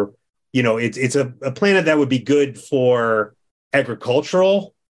they're it's a planet that would be good for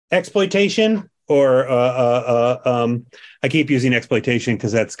agricultural exploitation, or I keep using exploitation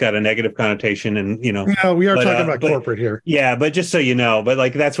because that's got a negative connotation, and No, we are talking about corporate here. Yeah, but just so you know,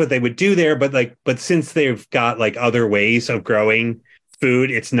 but that's what they would do there. But since they've got other ways of growing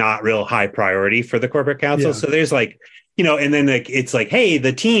food, it's not real high priority for the corporate council. Yeah. So there's and then it's hey,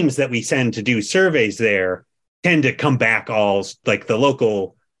 the teams that we send to do surveys there tend to come back all the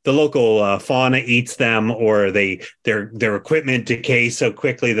local fauna eats them, or their equipment decays so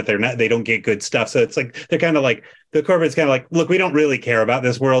quickly that they don't get good stuff. So it's they're kind of the corporate's kind of look, we don't really care about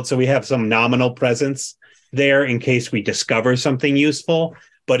this world, so we have some nominal presence there in case we discover something useful.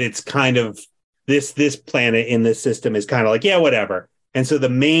 But it's kind of this planet in this system is kind of yeah, whatever. And so the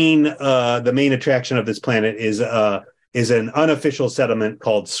main attraction of this planet is an unofficial settlement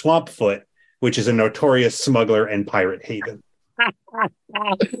called Swampfoot, which is a notorious smuggler and pirate haven.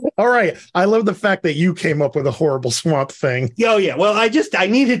 All right. I love the fact that you came up with a horrible swamp thing. Oh, yeah. Well, I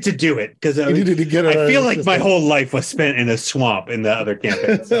needed to do it because I feel like my whole life was spent in a swamp in the other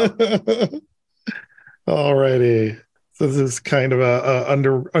campaign. So. All righty. So this is kind of a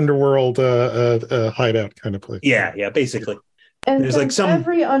underworld hideout kind of place. Yeah, basically. And since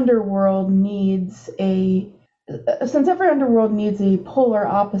every underworld needs a polar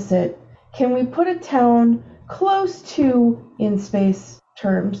opposite, can we put a town close to, in space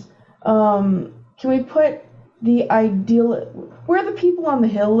terms, can we put the ideal where the people on the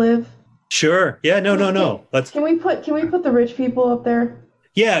hill live? Sure. Yeah. No. Can we put the rich people up there?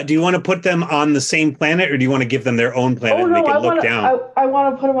 Yeah. Do you want to put them on the same planet, or do you want to give them their own planet and they can look down? I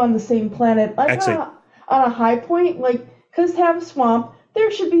want to put them on the same planet, like on a high point, like because to have a swamp,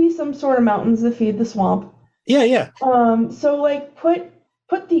 there should be some sort of mountains that feed the swamp. Yeah. So like put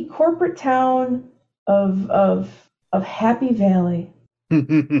the corporate town of Happy Valley,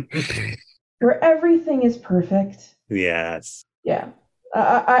 where everything is perfect. Yes. Yeah.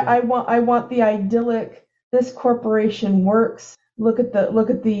 I want the idyllic. This corporation works. Look at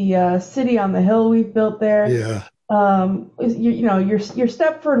the city on the hill we've built there. Yeah. Your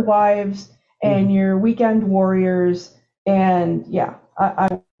Stepford wives and your weekend warriors, and and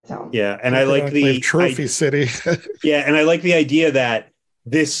I like the trophy city. Yeah, and I like the idea that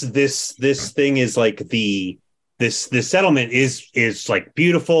this thing is like this settlement is like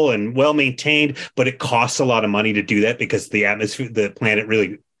beautiful and well maintained, but it costs a lot of money to do that because the planet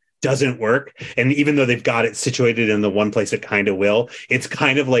really doesn't work. And even though they've got it situated in the one place it kind of will, it's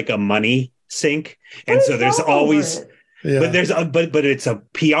kind of like a money sink. And so there's always, but it's a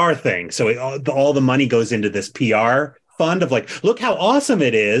PR thing. So all the money goes into this PR fund of like, look how awesome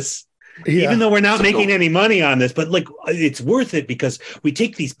it is. Yeah. Even though we're not making any money on this, but like it's worth it because we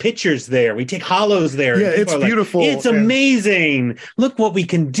take these pictures there, we take hollows there. Yeah, it's beautiful. It's amazing. Look what we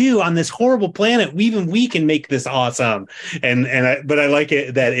can do on this horrible planet. Even we can make this awesome. But I like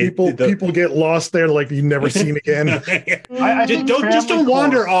it that people get lost there, like you've never seen again. Don't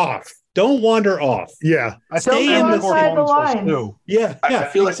wander off. Don't wander off. Yeah, stay inside the line. Yeah, I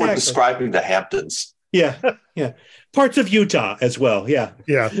feel like we're describing the Hamptons. Yeah. Parts of Utah as well. Yeah.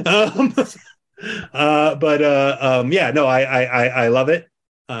 I love it.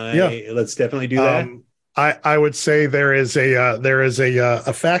 Let's definitely do that. I would say there is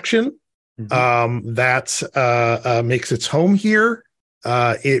a faction that makes its home here.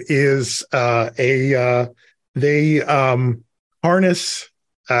 It is they harness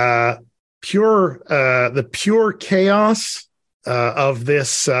the pure chaos of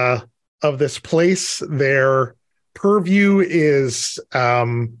this place. Their purview is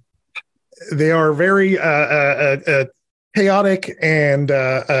they are very chaotic and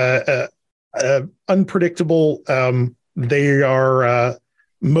unpredictable. They are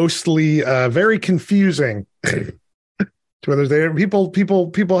mostly very confusing to others.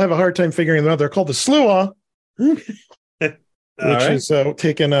 People have a hard time figuring them out. They're called the Slua, which is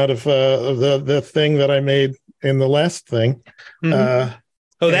taken out of the thing that I made in the last thing.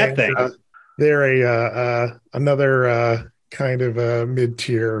 That thing. They're another kind of a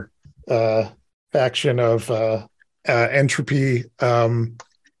mid-tier faction of entropy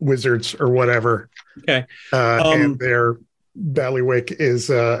wizards or whatever. Okay. And their bailiwick is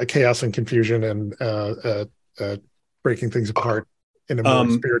chaos and confusion and breaking things apart in a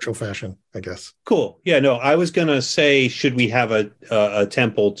more spiritual fashion, I guess. Cool. Yeah, no, I was going to say, should we have a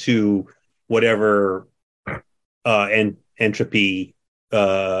temple to whatever entropy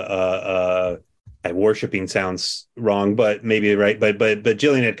worshipping sounds wrong, but maybe right. But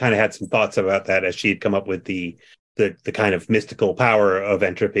Jillian had kind of had some thoughts about that as she had come up with the kind of mystical power of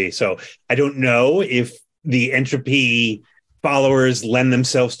entropy. So I don't know if the entropy followers lend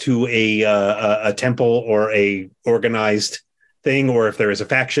themselves to a temple or a organized thing, or if there is a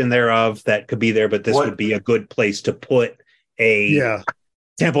faction thereof that could be there. But this would be a good place to put a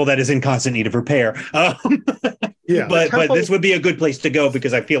temple that is in constant need of repair. But this would be a good place to go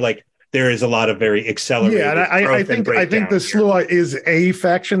because I feel like there is a lot of very accelerated. Yeah, and I think the Slua is a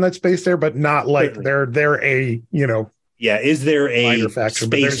faction that's based there, but not like they're a is there a faction,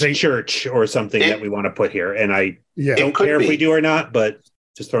 space church or something that we want to put here? And I don't care if we do or not, but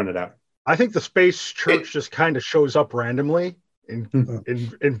just throwing it out. I think the space church just kind of shows up randomly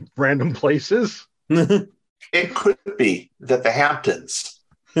in random places. It could be that the Hamptons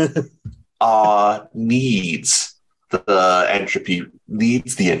needs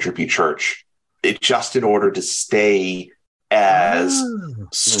the entropy church, just in order to stay as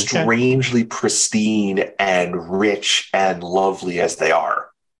strangely pristine and rich and lovely as they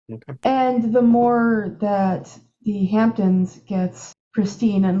are. Okay. And the more that the Hamptons gets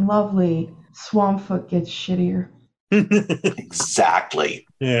pristine and lovely, Swampfoot gets shittier. Exactly.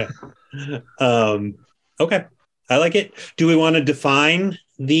 Yeah. Okay. I like it. Do we want to define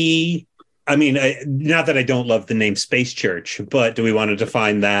not that I don't love the name Space Church, but do we want to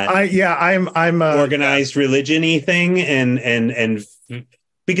define that? I'm organized religion-y thing, and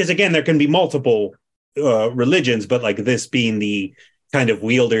because again, there can be multiple religions, but like this being the kind of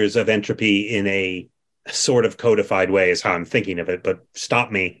wielders of entropy in a sort of codified way is how I'm thinking of it. But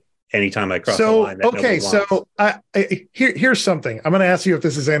stop me anytime I cross the line. Here's something. I'm going to ask you if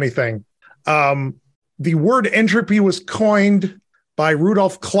this is anything. The word entropy was coined by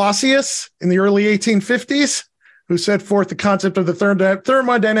Rudolf Clausius in the early 1850s, who set forth the concept of the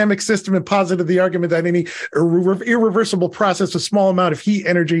thermodynamic system and posited the argument that any irreversible process with small amount of heat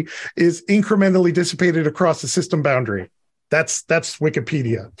energy is incrementally dissipated across the system boundary. That's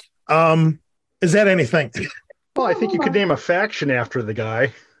Wikipedia. Is that anything? Well, I think you could name a faction after the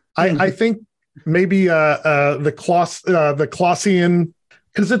guy. I think maybe the Clausian,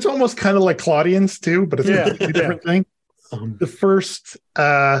 because it's almost kind of like Claudians too, but it's a completely different thing. The first,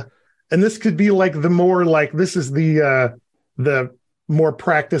 and this could be like the more like this is the more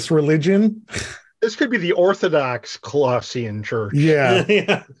practiced religion. This could be the Orthodox Colossian Church.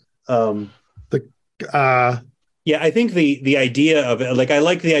 Yeah. I think the idea of it, like I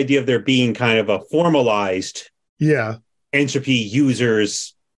like the idea of there being kind of a formalized entropy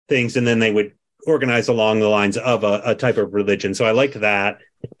users things, and then they would organize along the lines of a type of religion. So I liked that.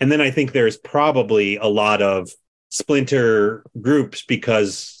 And then I think there's probably a lot of splinter groups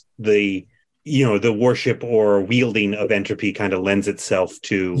because the worship or wielding of entropy kind of lends itself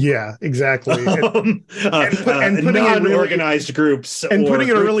to exactly and putting non-organized groups and putting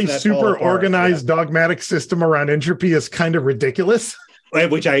a really super organized dogmatic system around entropy is kind of ridiculous,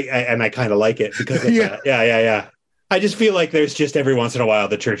 which I kind of like it because of that. I just feel like there's just every once in a while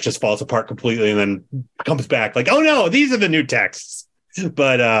the church just falls apart completely and then comes back like, oh no, these are the new texts.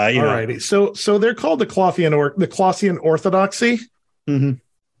 But alrighty, so they're called the Clausian Orthodoxy, or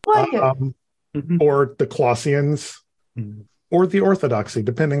the Clausians, or the Orthodoxy,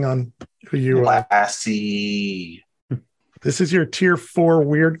 depending on who you are. Classy. This is your tier 4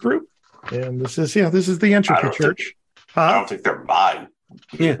 weird group, and this is the Entropy Church. I don't think they're my.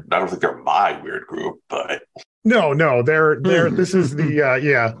 I don't think they're my weird group, but no, they're this is the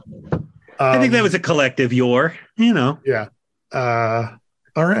I think that was a collective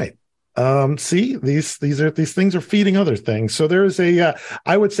all right. See, these things are feeding other things. So there's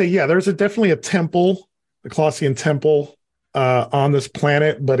I would say there's definitely a temple, the Clausian temple on this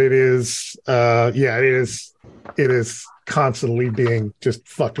planet, but it is constantly being just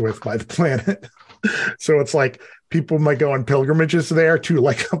fucked with by the planet. So it's like people might go on pilgrimages there to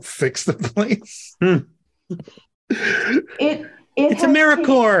like fix the place. It's a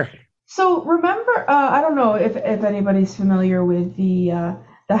AmeriCorps. So remember, I don't know if anybody's familiar with the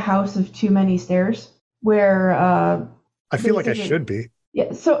House of Too Many Stairs, where I feel like I should be.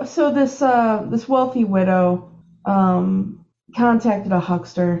 Yeah. So this wealthy widow contacted a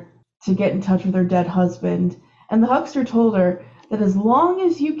huckster to get in touch with her dead husband, and the huckster told her that as long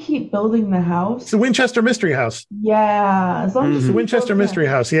as you keep building the house, it's the Winchester Mystery House. Yeah, as long as the Winchester Mystery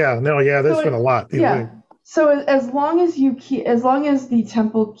House. Yeah, no, there's been a lot. Yeah. So as long as the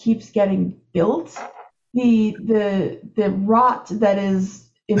temple keeps getting built, the rot that is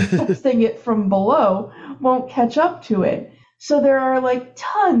infesting it from below won't catch up to it. So there are like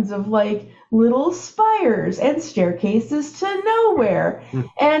tons of like little spires and staircases to nowhere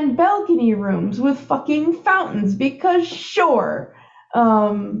and balcony rooms with fucking fountains because sure.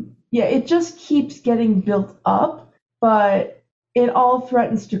 It just keeps getting built up, but it all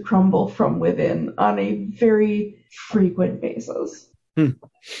threatens to crumble from within on a very frequent basis. The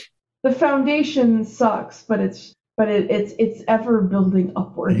foundation sucks, but it's ever building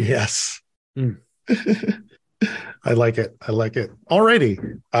upward. Yes. I like it.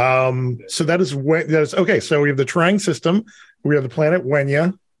 Alrighty. So that is okay. So we have the Trine system. We have the planet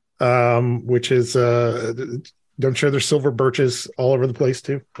Wenya, which is don't share their silver birches all over the place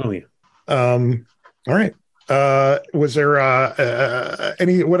too. Oh yeah. All right. Was there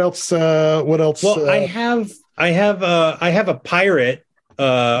any? What else? Well, I have a pirate.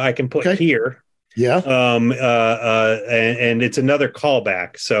 I can put here. Yeah. And it's another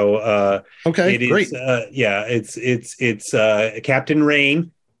callback. So okay, great. It's Captain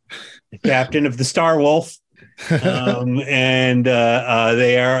Rain, captain of the Star Wolf, and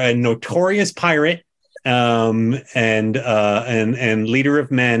they are a notorious pirate. And leader of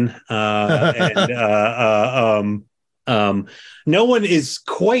men, no one is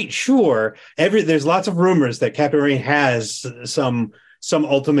quite sure. There's lots of rumors that Captain Rain has some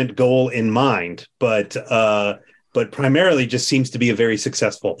ultimate goal in mind, but primarily just seems to be a very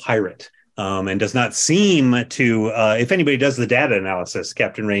successful pirate, and does not seem to. If anybody does the data analysis,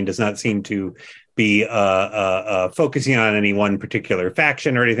 Captain Rain does not seem to be focusing on any one particular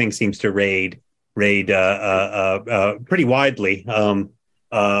faction or anything. Seems to raid pretty widely,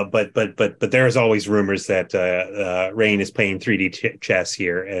 but there's always rumors that Rain is playing 3D chess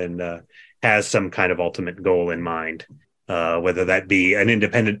here and has some kind of ultimate goal in mind, whether that be an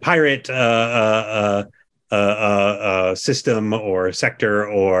independent pirate system or sector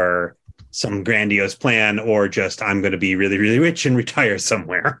or some grandiose plan, or just I'm going to be really, really rich and retire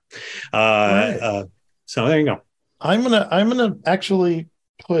somewhere. Right. So there you go. I'm gonna actually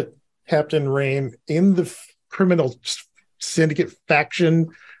put Captain Rain in the criminal syndicate faction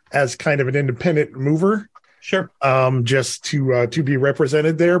as kind of an independent mover. Sure. Just to be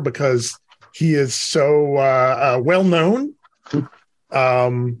represented there, because he is so well known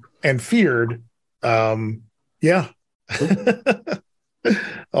and feared. Yeah.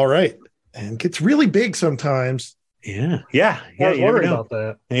 All right. And gets really big sometimes. Yeah. I was wondering about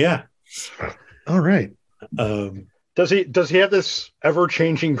that. Yeah. All right. Does he have this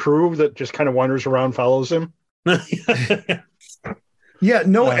ever-changing crew that just kind of wanders around, follows him? Yeah,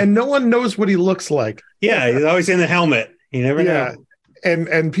 and no one knows what he looks like. Yeah, he's always in the helmet. You never know.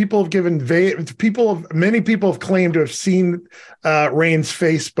 And people have given many people have claimed to have seen Rain's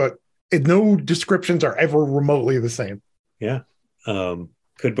face, but no descriptions are ever remotely the same. Yeah.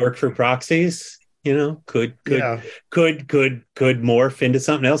 Could work for proxies, could morph into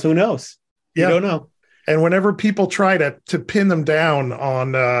something else. Who knows? You don't know. And whenever people try to pin them down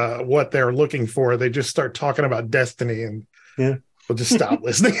on what they're looking for, they just start talking about destiny, and we'll just stop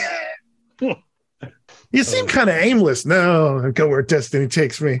listening. You seem kind of aimless. No, I'll go where destiny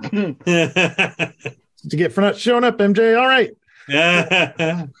takes me. To get for not showing up, MJ. All right.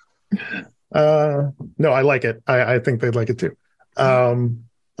 No, I like it. I think they'd like it too. All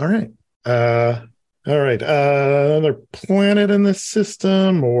right. Another planet in this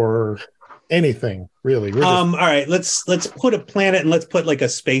system, or anything really? All right. Let's put a planet, and let's put like a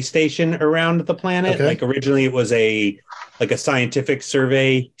space station around the planet. Okay. Like originally, it was a scientific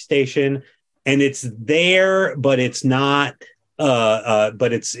survey station, and it's there, but it's not.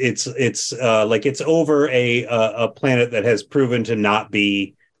 But it's like it's over a planet that has proven to not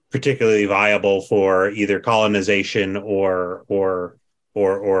be particularly viable for either colonization or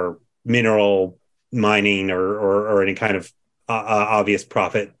mineral mining or any kind of obvious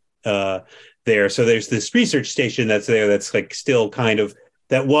profit there. So there's this research station that's there that's like still kind of,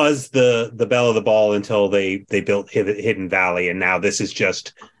 that was the belle of the ball until they built Hidden Valley, and now this is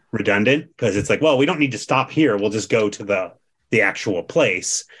just redundant because it's like, well, we don't need to stop here. We'll just go to the actual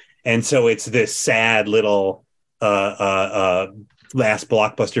place. And so it's this sad little last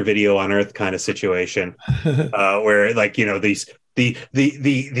blockbuster video on Earth kind of situation, where like the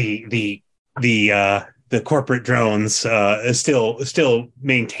corporate drones still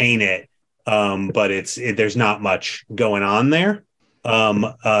maintain it, but there's not much going on there.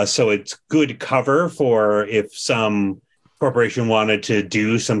 So it's good cover for if some corporation wanted to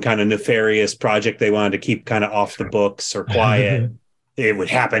do some kind of nefarious project they wanted to keep kind of off the books or quiet, it would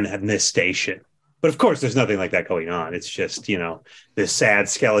happen at this station. But of course, there's nothing like that going on. It's just, this sad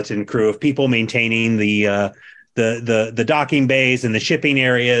skeleton crew of people maintaining the docking bays and the shipping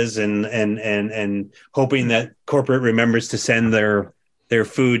areas, and hoping that corporate remembers to send their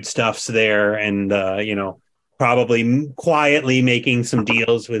food stuffs there, and probably quietly making some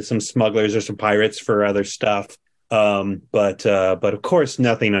deals with some smugglers or some pirates for other stuff. But of course,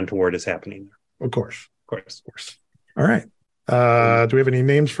 nothing untoward is happening there. Of course. All right. Do we have any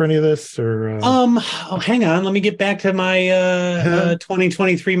names for any of this, or hang on, let me get back to my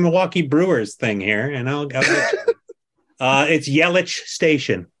 2023 Milwaukee Brewers thing here, and I'll it's Yelich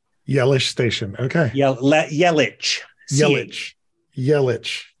Station. Okay.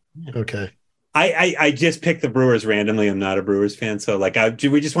 Yelich. Okay. I just picked the Brewers randomly. I'm not a Brewers fan, so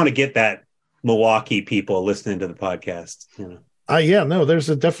we just want to get that Milwaukee people listening to the podcast. There's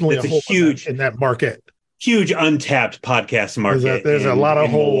definitely a hole huge in that market. Huge untapped podcast market. There's a lot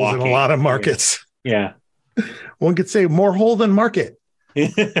of holes Milwaukee. In a lot of markets. Yeah. One could say more hole than market.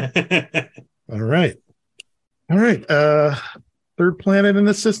 All right. Third planet in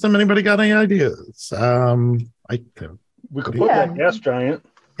the system. Anybody got any ideas? We could put that gas giant.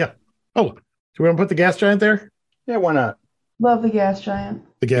 Yeah. Oh, do we want to put the gas giant there? Yeah, why not? Love the gas giant.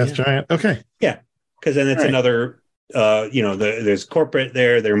 The gas giant. Okay. Yeah. Because then it's another, there's corporate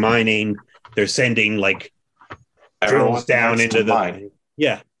there. They're mining. They're sending like drills down into the mine.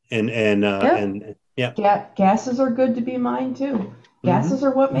 Yeah. And gases are good to be mined too. Gases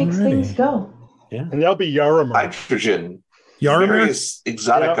are what makes things go. Yeah. And there'll be Yarrimer. Hydrogen. Various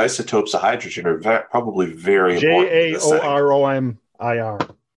exotic isotopes of hydrogen are probably very important. JAOROMIR.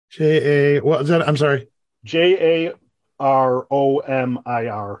 What is that? I'm sorry. JAROMIR.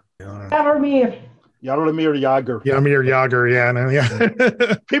 Jaromir Jagr. Jaromir Jagr,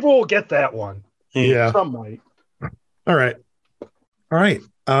 yeah. People will get that one. Yeah. Some might. All right.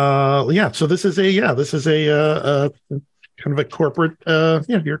 So this is a kind of a corporate,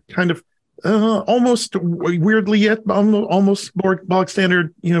 you're kind of almost weirdly yet almost bog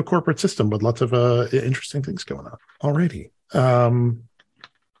standard, corporate system with lots of interesting things going on. Alrighty. All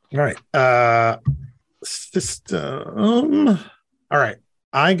right. System. All right.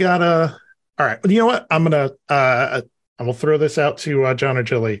 All right. You know what? I'm gonna throw this out to John or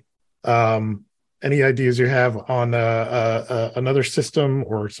Jilly. Any ideas you have on another system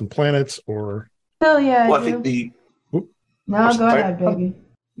or some planets or? Hell yeah. Well, I think the. No, go ahead, baby.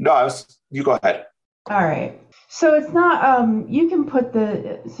 No, you go ahead. All right. So it's not, you can put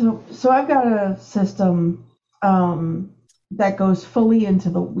so I've got a system that goes fully into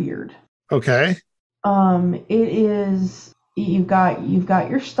the weird. Okay. It is, you've got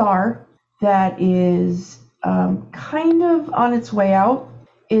your star that is kind of on its way out.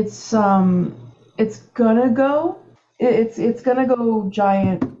 It's gonna go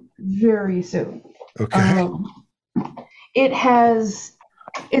giant very soon. Okay.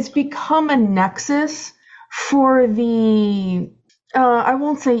 It's become a nexus for the I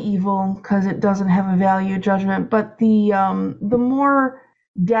won't say evil because it doesn't have a value judgment, but the more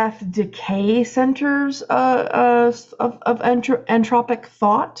death decay centers of entropic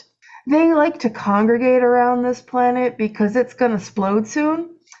thought. They like to congregate around this planet because it's going to explode soon,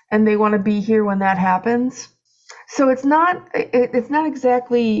 and they want to be here when that happens. So it's not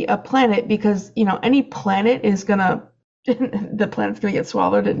exactly a planet because any planet is gonna the planet's gonna get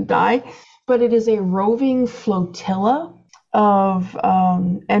swallowed and die, but it is a roving flotilla of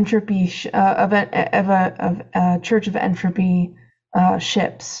entropy of a Church of Entropy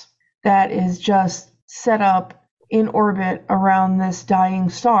ships that is just set up in orbit around this dying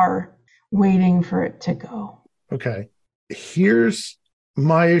star, waiting for it to go. Okay, here's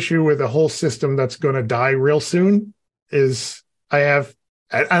my issue with a whole system that's going to die real soon is I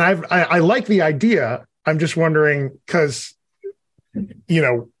like the idea. I'm just wondering because,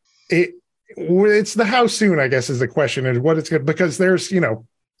 it's the how soon, I guess, is the question, and what it's good because there's,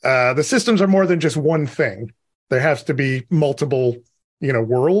 the systems are more than just one thing. There has to be multiple,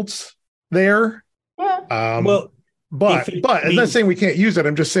 worlds there. Yeah. But I'm not saying we can't use it.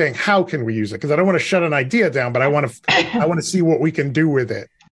 I'm just saying, how can we use it? Because I don't want to shut an idea down, but I want to see what we can do with it.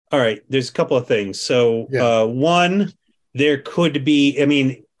 All right. There's a couple of things. So one, there could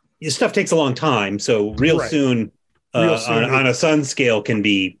be, stuff takes a long time. So real soon on a sun scale can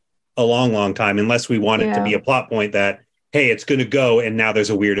be a long, long time, unless we want it to be a plot point that, hey, it's going to go and now there's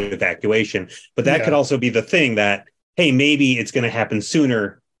a weird evacuation. But that could also be the thing that, hey, maybe it's going to happen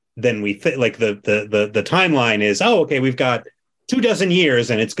sooner than we think. Like the timeline is, okay, we've got 24 years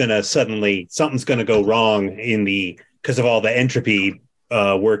and it's going to something's going to go wrong because of all the entropy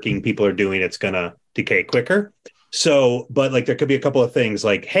working people are doing, it's going to decay quicker. So, but there could be a couple of things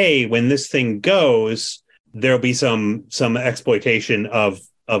like, hey, when this thing goes, there'll be some exploitation of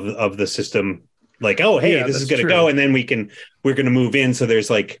the system. Like, oh, hey, this is going to go, and then we're going to move in. So there's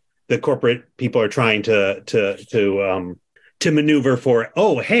the corporate people are trying to maneuver for,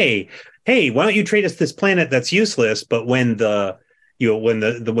 oh, hey, why don't you trade us this planet that's useless? But when the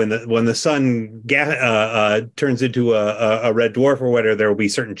sun turns into a red dwarf or whatever, there will be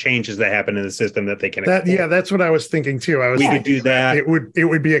certain changes that happen in the system that they can. That's what I was thinking too. We could do that. It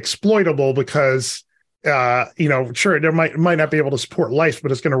would be exploitable because sure, there might not be able to support life,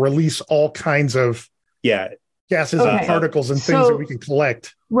 but it's going to release all kinds of gases and particles and things that we can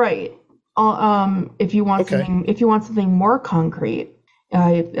collect. Right. If you want something more concrete,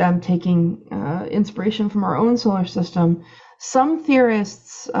 I'm taking inspiration from our own solar system. Some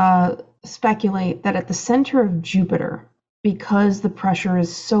theorists speculate that at the center of Jupiter, because the pressure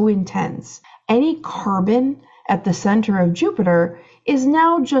is so intense, any carbon at the center of Jupiter is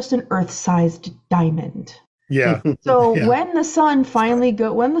now just an Earth-sized diamond. Yeah. So when the sun finally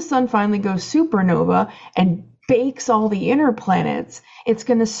goes supernova and bakes all the inner planets, it's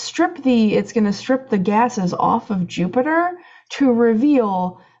going to strip the gases off of Jupiter to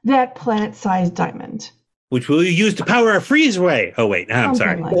reveal that planet-sized diamond, which we'll use to power our freezeway. Oh wait, I'm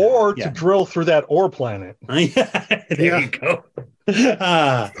sorry. Or to drill through that ore planet. There you go. So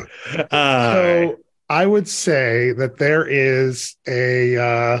I would say that there is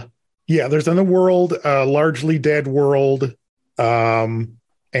there's in the world a largely dead world, but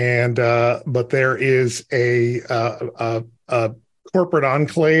there is a corporate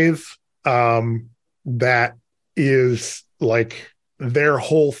enclave that is their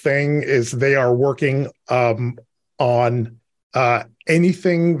whole thing is they are working on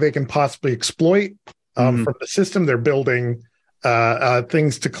anything they can possibly exploit from the system. They're building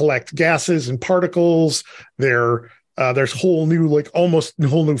things to collect gases and particles. There's whole new almost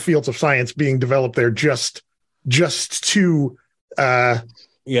whole new fields of science being developed there just to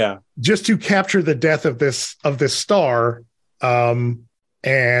Yeah. Just to capture the death of this star. And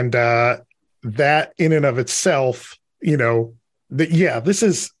that in and of itself, this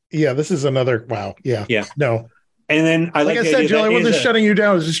is another wow. Yeah. Yeah. No. And then like I said, Jill, I wasn't shutting you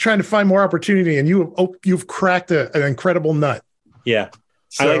down. I was just trying to find more opportunity, and you've cracked an incredible nut. Yeah.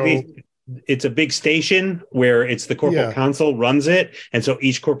 So, I like it's a big station where it's the corporate council runs it. And so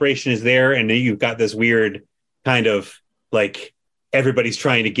each corporation is there, and you've got this weird kind of like everybody's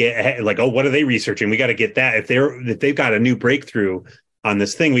trying to get like, oh, what are they researching? We got to get that. If they've got a new breakthrough on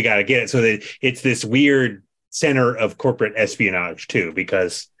this thing, we got to get it. So that it's this weird center of corporate espionage too,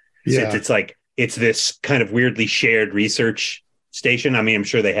 because it's like it's this kind of weirdly shared research station. I mean, I'm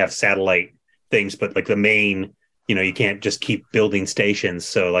sure they have satellite things, but like the main, you can't just keep building stations.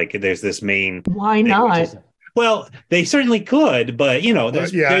 So like there's this main. Why not? Well, they certainly could, but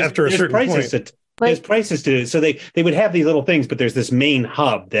there's after a certain prices point. There's prices to, so they would have these little things, but there's this main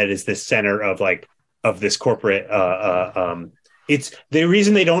hub that is this center of this corporate. It's the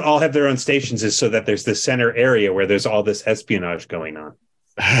reason they don't all have their own stations is so that there's this center area where there's all this espionage going on.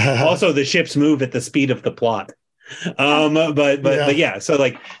 Also, the ships move at the speed of the plot. But yeah, so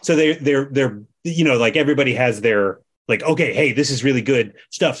they're like everybody has their like, okay, hey, this is really good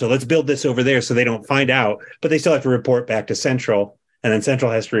stuff, so let's build this over there so they don't find out, but they still have to report back to Central, and then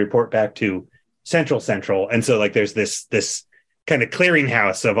Central has to report back to Central, and so like there's this kind of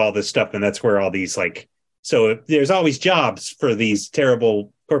clearinghouse of all this stuff, and that's where all these like, so there's always jobs for these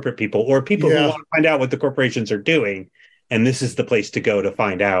terrible corporate people or people who want to find out what the corporations are doing, and this is the place to go to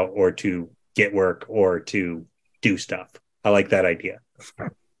find out or to get work or to do stuff. I like that idea,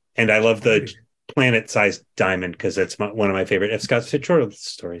 and I love the planet-sized diamond because it's one of my favorite F. Scott Fitzgerald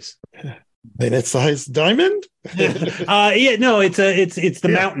stories. Planet-sized diamond? It's the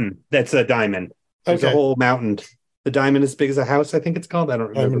mountain that's a diamond. There's a whole mountain. The diamond as big as a house, I think it's called. I don't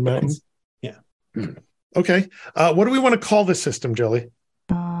remember. Mountain. Yeah. Okay. What do we want to call this system, Jelly?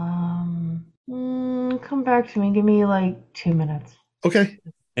 Come back to me. Give me like 2 minutes. Okay.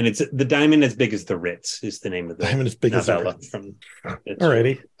 And it's the diamond as big as the Ritz is the name of the diamond as big novella as from.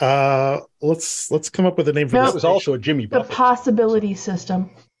 Alrighty. Let's come up with a name for this. That was also a Jimmy Buffett. The possibility system.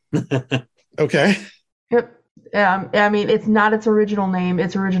 Okay. Yep. I mean, it's not its original name.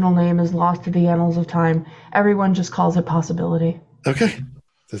 Its original name is lost to the annals of time. Everyone just calls it possibility. Okay.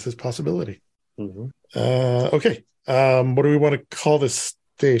 This is possibility. Mm-hmm. Okay. What do we want to call this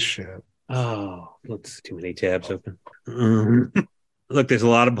station? Oh, looks too many tabs open. Mm-hmm. Look, there's a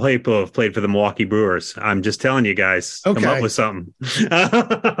lot of people who have played for the Milwaukee Brewers. I'm just telling you guys. Okay. Come up with something.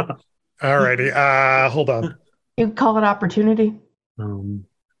 Alrighty. Hold on. You call it opportunity.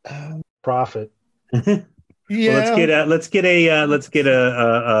 Profit. Yeah. Well, let's get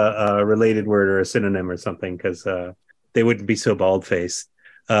a related word or a synonym or something, because they wouldn't be so bald faced.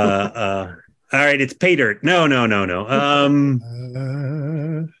 All right, it's pay dirt. No.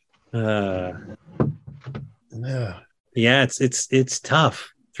 Yeah, it's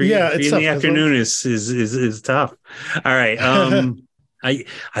tough. Three in the afternoon is tough. All right. I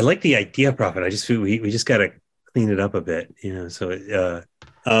like the idea, Prophet. I just feel we just got to clean it up a bit, So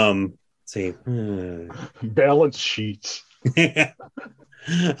see, balance sheets. Too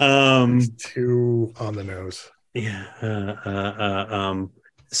on the nose. Yeah.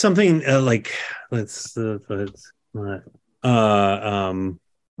 Something like let's Blue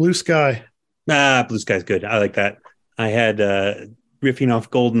Sky. Blue Sky's good. I like that. I had riffing off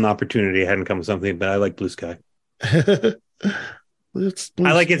Golden Opportunity. I hadn't come with something, but I like Blue Sky. Blue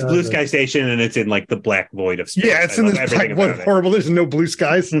I like it's Blue Sky Station, and it's in like the black void of space. Yeah, it's in this black void. Horrible. There's no blue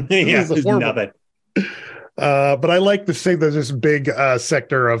skies. Yeah, there's nothing. But I like to say there's this big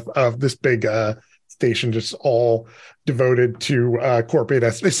sector of this big station just all devoted to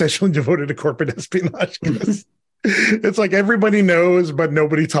essentially devoted to corporate espionage. It's like everybody knows, but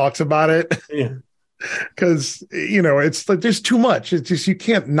nobody talks about it. Yeah. Because, it's like there's too much. It's just you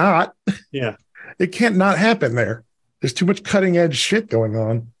can't not. Yeah. It can't not happen there. There's too much cutting edge shit going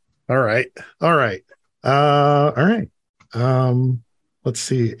on. All right. Let's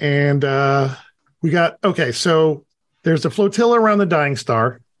see. And we got so there's a flotilla around the dying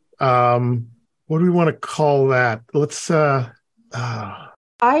star. What do we want to call that? Let's I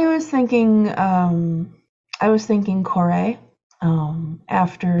was thinking Kore,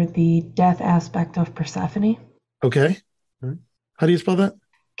 after the death aspect of Persephone. Okay. How do you spell that?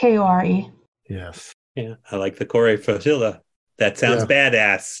 Kore. Yes. Yeah, I like the Kore flotilla. That sounds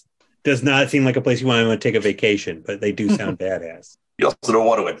badass. Does not seem like a place you want to take a vacation, but they do sound badass. You also don't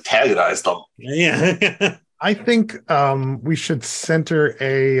want to antagonize them. Yeah. I think we should center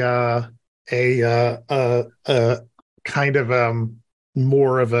a kind of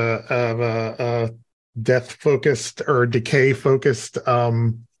more of a death focused or decay focused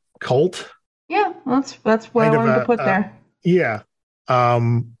cult. Yeah, that's what I wanted to put there. Yeah.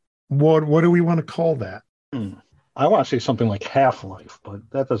 What do we want to call that? I want to say something like Half-Life, but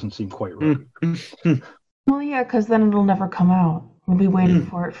that doesn't seem quite right. Well, yeah, because then it'll never come out. We'll be waiting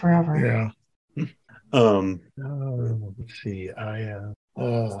for it forever. Yeah. Let's see. I'm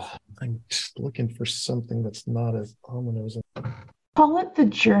just looking for something that's not as ominous. Call it the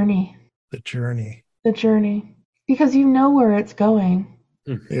journey. The journey. The journey, because you know where it's going.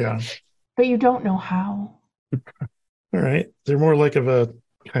 Yeah. But you don't know how. All right. They're more like a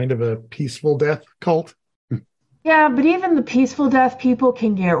kind of a peaceful death cult. Yeah, but even the peaceful death people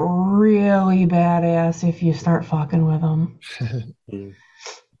can get really badass if you start fucking with them.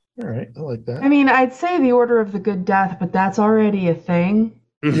 All right, I like that. I mean, I'd say the Order of the Good Death, but that's already a thing.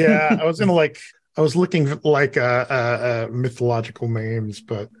 Yeah, I was looking like mythological names,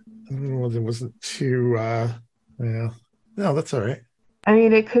 but it wasn't too. Yeah, no, that's all right. I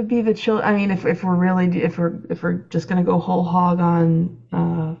mean, it could be the children. I mean, if we're just gonna go whole hog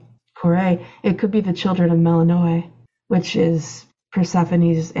on Corée, it could be the children of Melanoe, which is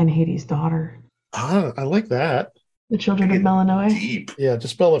Persephone's and Hades' daughter. Ah, I like that. The children of Melanoe. Deep. Yeah,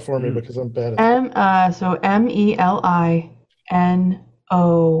 just spell it for me because I'm bad at it. So MELINOE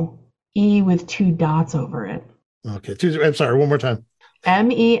with 2 dots over it. Okay, I'm sorry. One more time.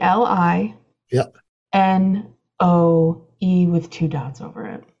 MELINOE with 2 dots over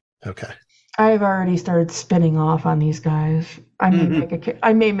it. Okay. I've already started spinning off on these guys. I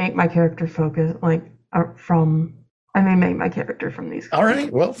may make my character focus from these guys. All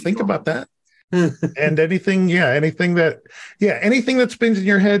right. Well, think about that. And anything that spins in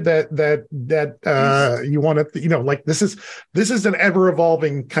your head that you want to, like this is an ever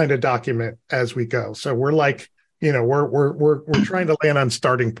evolving kind of document as we go. So we're like, we're trying to land on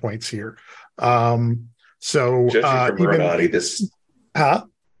starting points here. So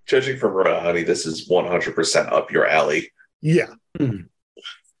judging from Ronati, this is 100% up your alley. Yeah. And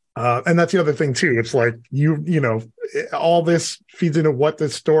that's the other thing too. It's like all this feeds into what the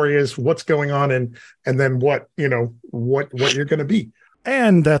story is, what's going on, and then what you're going to be.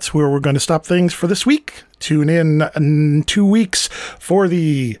 And that's where we're going to stop things for this week. Tune in 2 weeks for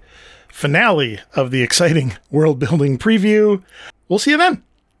the finale of the exciting world building preview. We'll see you then.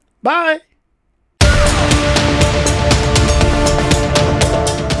 Bye.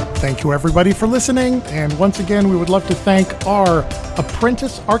 Thank you, everybody, for listening. And once again, we would love to thank our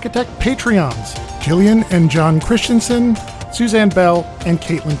Apprentice Architect Patreons, Jillian and John Christensen, Suzanne Bell, and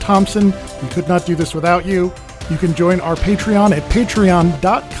Caitlin Thompson. We could not do this without you. You can join our Patreon at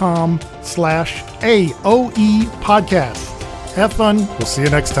patreon.com/AOE podcast. Have fun. We'll see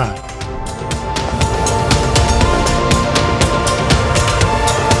you next time.